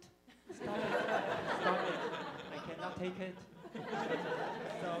 what? Stop it, I cannot take it.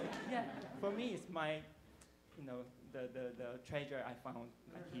 So yeah, for me it's my, the treasure I found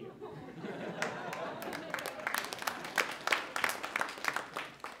here.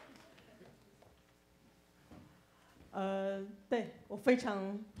 对，我非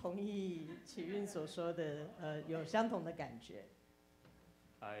常同意启运所说的，有相同的感觉。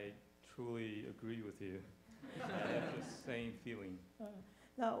I truly agree with you. I have the same feeling.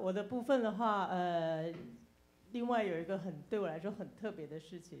 那我的部分的话，另外有一个对我来说很特别的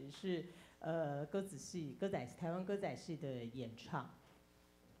事情是，台湾歌仔戏的演唱。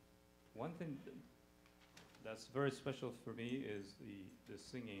One thing that's very special for me is the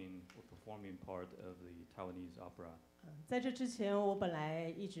singing or performing part of the Taiwanese opera. 在这之前，我本来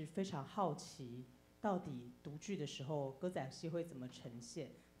一直非常好奇，到底读剧的时候歌仔戏会怎么呈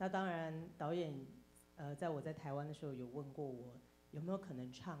现。那当然，导演在我在台湾的时候有问过我，有没有可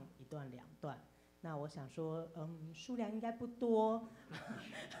能唱1段2段。那我想说，数量应该不多，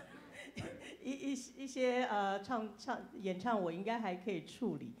一些演唱我应该还可以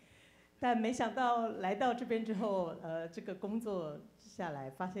处理。但没想到来到这边之后，这个工作下来，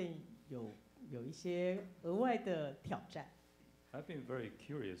发现有一些额外的挑战。I've been very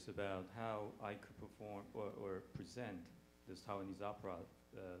curious about how I could perform or present this Taiwanese opera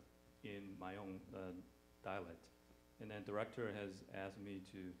in my own dialect. And then director has asked me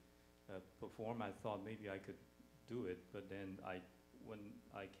to perform. I thought maybe I could do it, but then when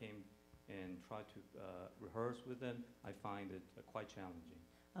I came and tried to rehearse with them, I find it quite challenging.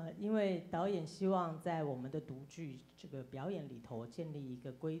 因为导演希望在我们的读剧这个表演里头建立一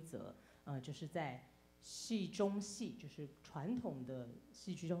个规则，就是在戏中戏，就是传统的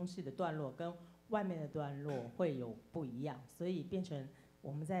戏剧中戏的段落跟外面的段落会有不一样，所以变成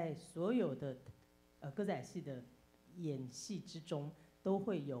我们在所有的歌仔戏的演戏之中都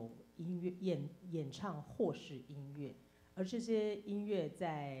会有音乐演唱或是音乐，而这些音乐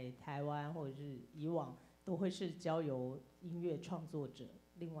在台湾或者是以往都会是交由音乐创作者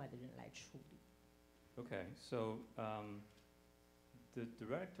另外的人来处理。Okay, so the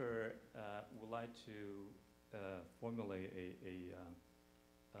director would like to formulate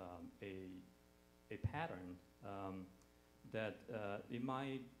a pattern that in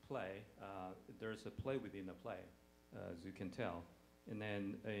my play, there's a play within a play, as you can tell. And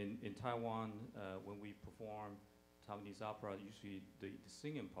then in Taiwan, when we perform Taiwanese opera, usually the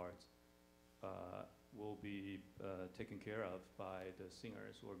singing parts will be taken care of by the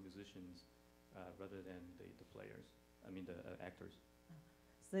singers or musicians rather than the players, I mean the actors.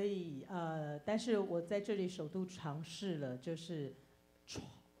 所以但是我在这里首度尝试了，就是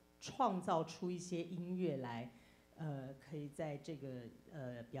创造出一些音乐来，可以在这个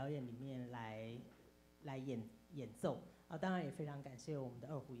表演里面来演奏。当然也非常感谢我们的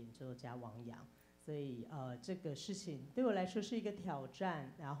2胡演奏家王阳。所以这个事情对我来说是一个挑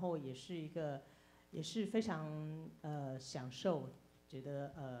战，然后也是非常享受，觉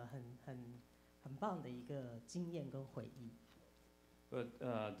得很棒的一个经验跟回忆。But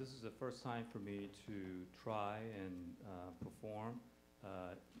this is the first time for me to try and perform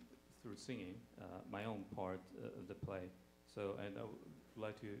through singing my own part of the play. So, and I would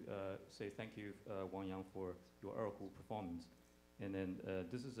like to say thank you, Wang Yang, for your erhu performance. And then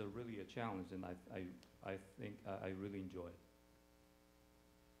this is really a challenge, and I think I really enjoy it.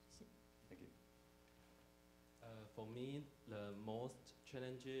 Thank you. For me, the most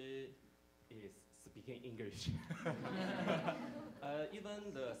challenging is speaking English.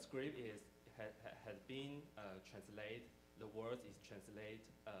 Even the script has been translated, the words is translated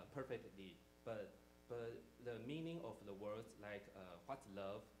perfectly, but the meaning of the words like what's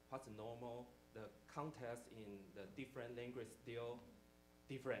love, what's normal, the context in the different language still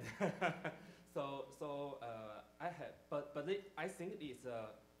different. so I think it's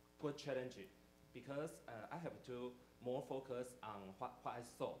a good challenge because I have to more focus on what I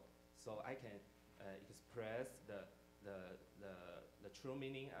saw, so I can express the true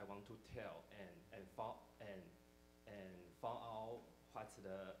meaning I want to tell and find out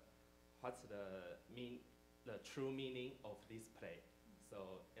what's the true meaning of this play.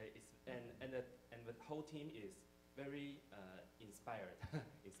 So and the whole team is very inspired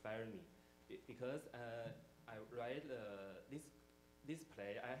me because I write this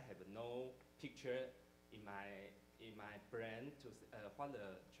play. I have no picture in my brain to what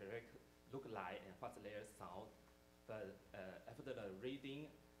the character look like and what's their sound, but after the reading,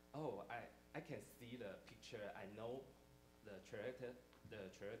 I can see the picture. I know the character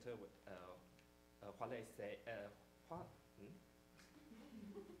what they say,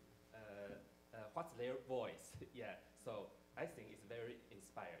 what's their voice. Yeah, so I think it's very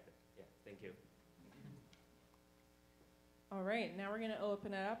inspired. Yeah, thank you. All right, now we're going to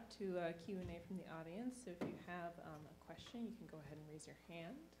open it up to Q&A from the audience. So if you have a question, you can go ahead and raise your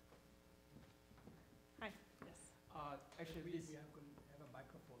hand. Hi. Yes. Actually, we have a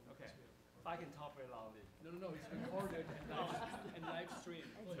microphone. Okay. If I can talk very loudly. No, it's recorded and live streamed.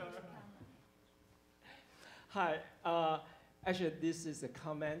 Hi. Actually, this is a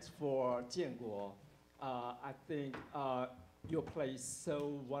comment for Chien-Kuo. I think your play is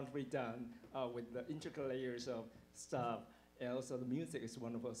so wonderfully done with the intricate layers of stuff, and also the music is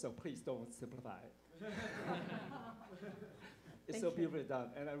wonderful. So please don't simplify it. It's so beautifully done,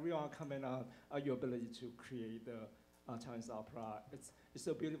 and I really want to comment on your ability to create the Chinese opera. It's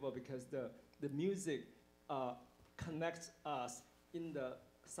so beautiful because the music connects us in the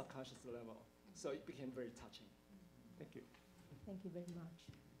subconscious level, so it became very touching. Thank you. Thank you very much.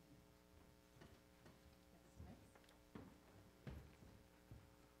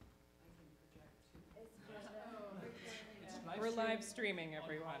 We're live streaming,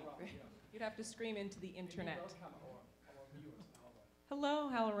 everyone. You'd have to scream into the internet. Hello,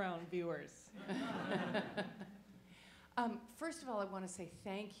 HowlRound viewers. First of all, I want to say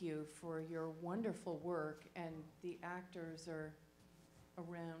thank you for your wonderful work, and the actors are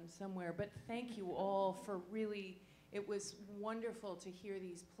around somewhere, but thank you all for really, it was wonderful to hear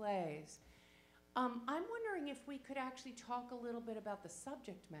these plays. I'm wondering if we could actually talk a little bit about the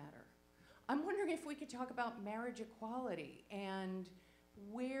subject matter. I'm wondering if we could talk about marriage equality and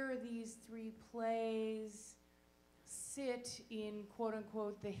where these three plays sit in, quote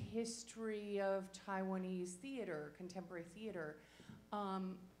unquote, the history of Taiwanese theater, contemporary theater.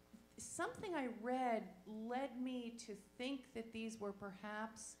 Something I read led me to think that these were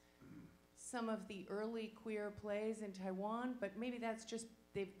perhaps some of the early queer plays in Taiwan, but maybe that's just,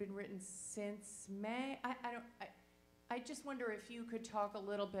 they've been written since May. I just wonder if you could talk a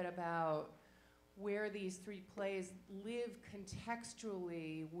little bit about where these three plays live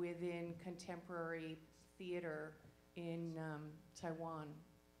contextually within contemporary theater in Taiwan,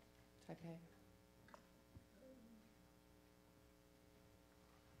 Taipei.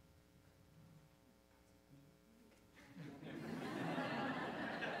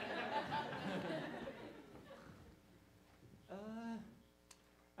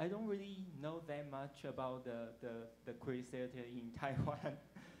 I don't really know that much about the queer theater in Taiwan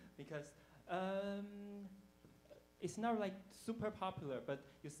because it's not like super popular, but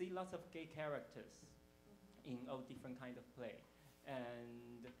you see lots of gay characters in all different kind of play.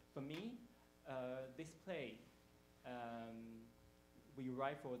 And for me, this play, we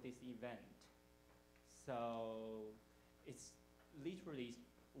write for this event. So it's literally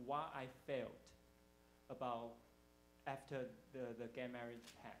what I felt about after the gay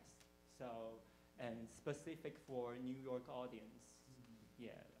marriage passed. So, and specific for New York audience. Yeah,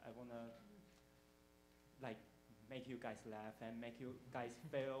 I wanna like make you guys laugh and make you guys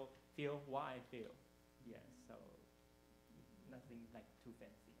feel what I feel. Yeah, so nothing like too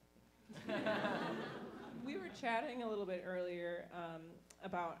fancy, I think. We were chatting a little bit earlier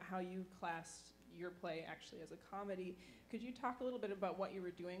about how you classed your play actually as a comedy. Could you talk a little bit about what you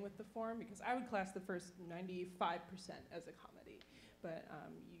were doing with the form? Because I would class the first 95% as a comedy, but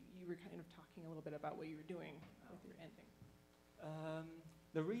you were kind of talking a little bit about what you were doing with your ending.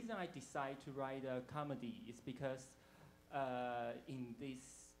 The reason I decided to write a comedy is because in these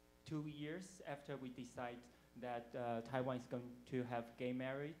 2 years after we decide that Taiwan is going to have gay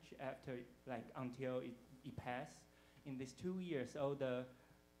marriage after until it passed, in these 2 years all the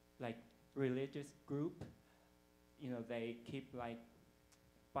religious group, they keep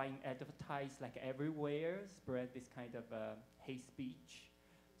buying advertise everywhere, spread this kind of hate speech.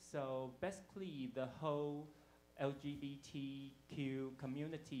 So basically the whole LGBTQ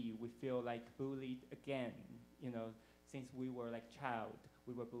community, we feel bullied again. Since we were child,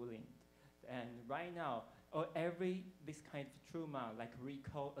 we were bullied. And right now, this kind of trauma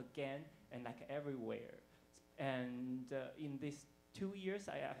recall again and everywhere. And in these 2 years,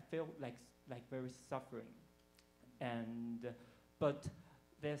 I feel very suffering. But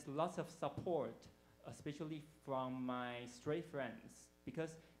there's lots of support, especially from my straight friends,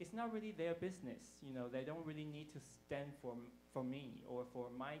 because it's not really their business. They don't really need to stand for me or for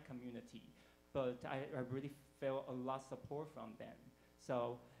my community. But I really feel a lot of support from them.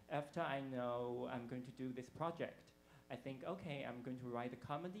 So after I know I'm going to do this project, I think, okay, I'm going to write a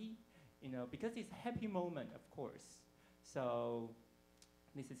comedy, because it's a happy moment, of course. So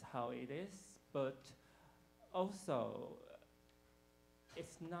this is how it is. But also,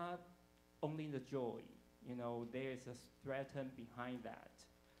 it's not only the joy, there is a threat behind that.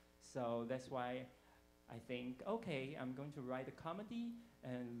 So that's why I think, okay, I'm going to write a comedy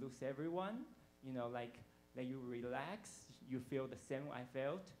and lose everyone, let you relax, you feel the same I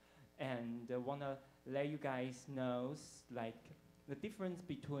felt, and wanna let you guys know, the difference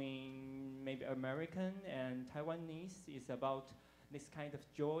between maybe American and Taiwanese is about this kind of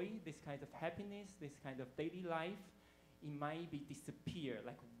joy, this kind of happiness, this kind of daily life. It might be disappear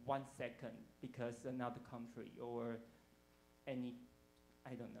 1 second because another country or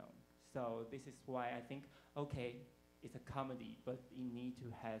I don't know. So this is why I think, okay, it's a comedy, but it need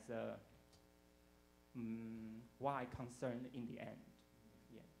to has a why concern in the end.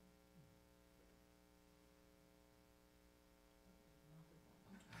 Yeah.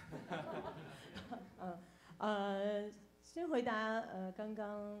 先回答刚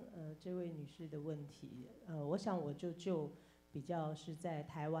刚这位女士的问题，我想我就比较是在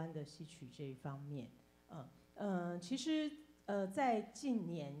台湾的戏曲这一方面，其实在近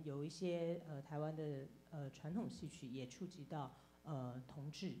年有一些台湾的传统戏曲也触及到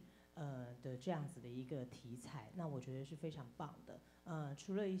同志的这样子的一个题材，那我觉得是非常棒的。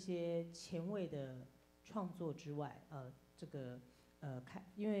除了一些前卫的创作之外，这个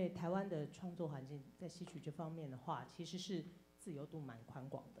因为台湾的创作环境在戏曲这方面的话，其实是自由度蛮宽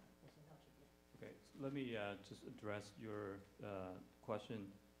广的。我先到这边。Okay, so let me just address your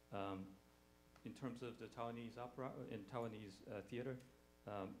question. In terms of the Taiwanese opera and Taiwanese theater,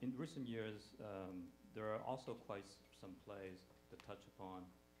 in recent years, there are also quite some plays that touch upon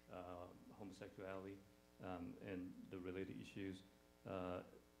homosexuality and the related issues.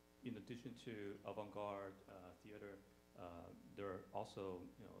 In addition to avant-garde theater, there are also,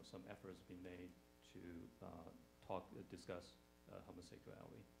 some efforts being made to discuss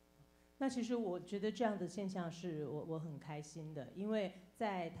homosexuality. 那其实我觉得这样的现象是我很开心的，因为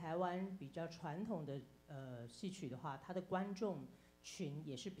在台湾比较传统的戏曲的话，它的观众群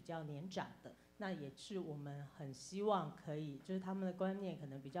也是比较年长的，那也是我们很希望可以，就是他们的观念可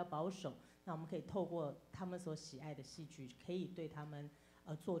能比较保守，那我们可以透过他们所喜爱的戏剧，可以对他们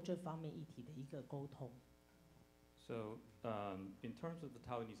做这方面议题的一个沟通。So, in terms of the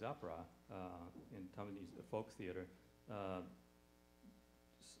Taiwanese opera and Taiwanese folk theater,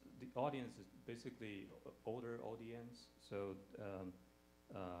 the audience is basically older audience. So,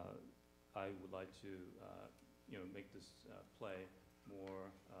 I would like to, make this play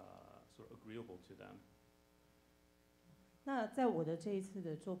more sort of agreeable to them. 那在我的这一次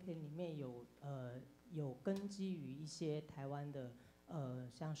的作品里面有根基于一些台湾的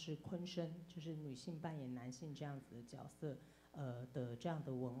像是昆生，就是女性扮演男性这样子的角色的这样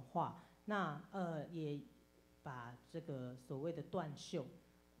的文化，那也把这个所谓的断袖，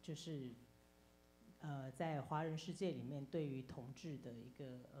就是在华人世界里面对于同志的一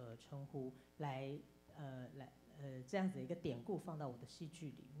个称呼来这样子的一个典故放到我的戏剧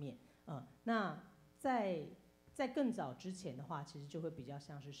里面，那在更早之前的话，其实就会比较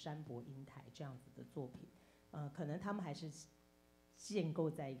像是山伯英台这样子的作品，可能他们还是建构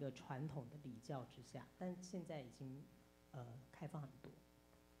在一个传统的礼教之下，但现在已经开放很多。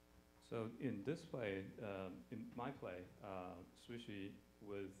So in this play, in my play, especially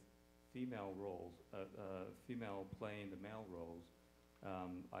with female roles, female playing the male roles,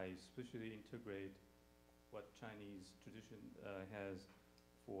 I especially integrate what Chinese tradition has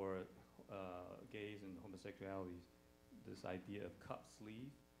for gays and homosexualities, this idea of cup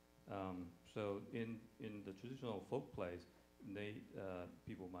sleeve. So in the traditional folk plays,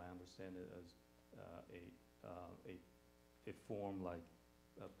 people might understand it as a form like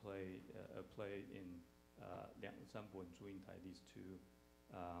a play in Liang Sanbo and Zhu Yingtai, these two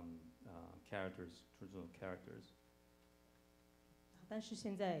characters, traditional characters. 但是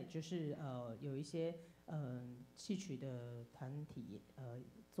现在就是有一些戏曲的团体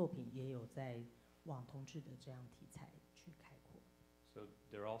作品也有在往同志的这样题材去开阔。So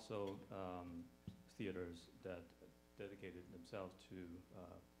there are also theaters that dedicated themselves to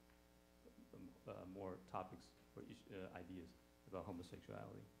more topics or ideas about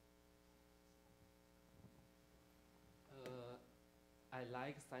homosexuality. I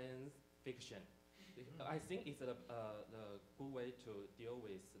like science fiction. I think it's the good way to deal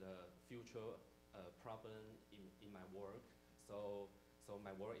with the future problem in my work. So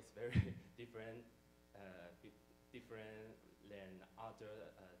my work is very different than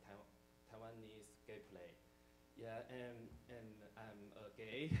other Taiwanese gay play. Yeah, and I'm a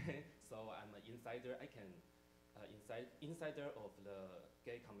gay, so I'm an insider. I can insider of the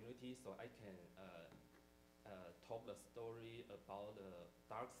gay community, so I can talk the story about the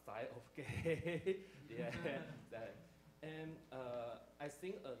dark side of gay. Yeah, and I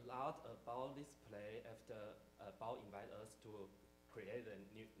think a lot about this play after Bao invite us to create a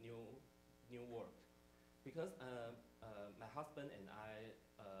new work, because my husband and I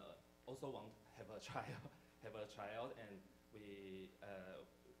also want to have a child, and we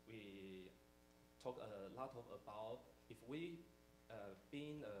talk a lot about if we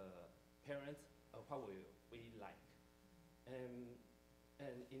being a parent, what will we like, and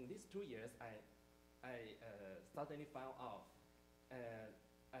in these 2 years I suddenly found out,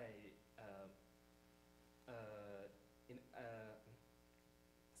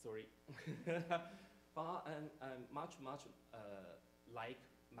 sorry. but I'm much like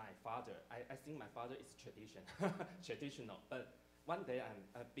my father. I think my father is traditional. But one day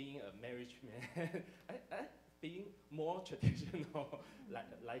I'm being a marriage man, I being more traditional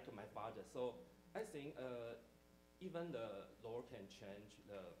like my father. So I think even the law can change,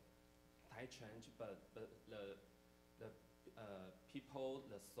 the Thai change, but the people,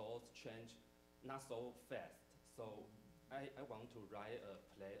 the thoughts change not so fast. So I want to write a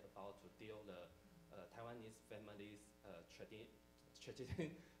play about to deal the Taiwanese families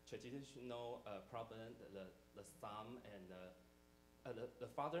traditional problem. The son and the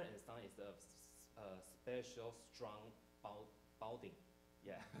father and son is a special strong bonding.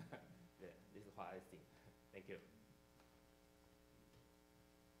 Yeah, yeah, this is what I think. Thank you.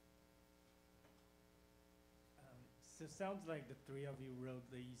 So it sounds like the three of you wrote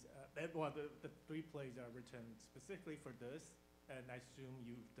these, well, the three plays are written specifically for this, and I assume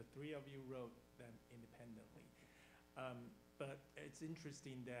the three of you wrote them independently. But it's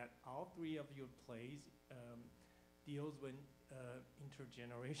interesting that all three of your plays deals with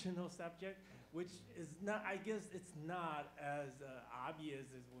intergenerational subject, which is not, I guess it's not as obvious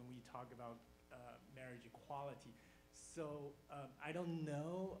as when we talk about marriage equality. So I don't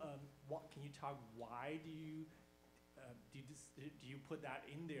know, what can you talk, why do you put that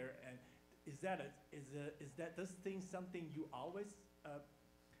in there, and is that this thing something you always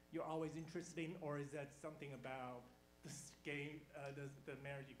you're always interested in, or is that something about this game, the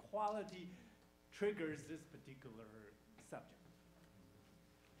marriage equality triggers this particular subject?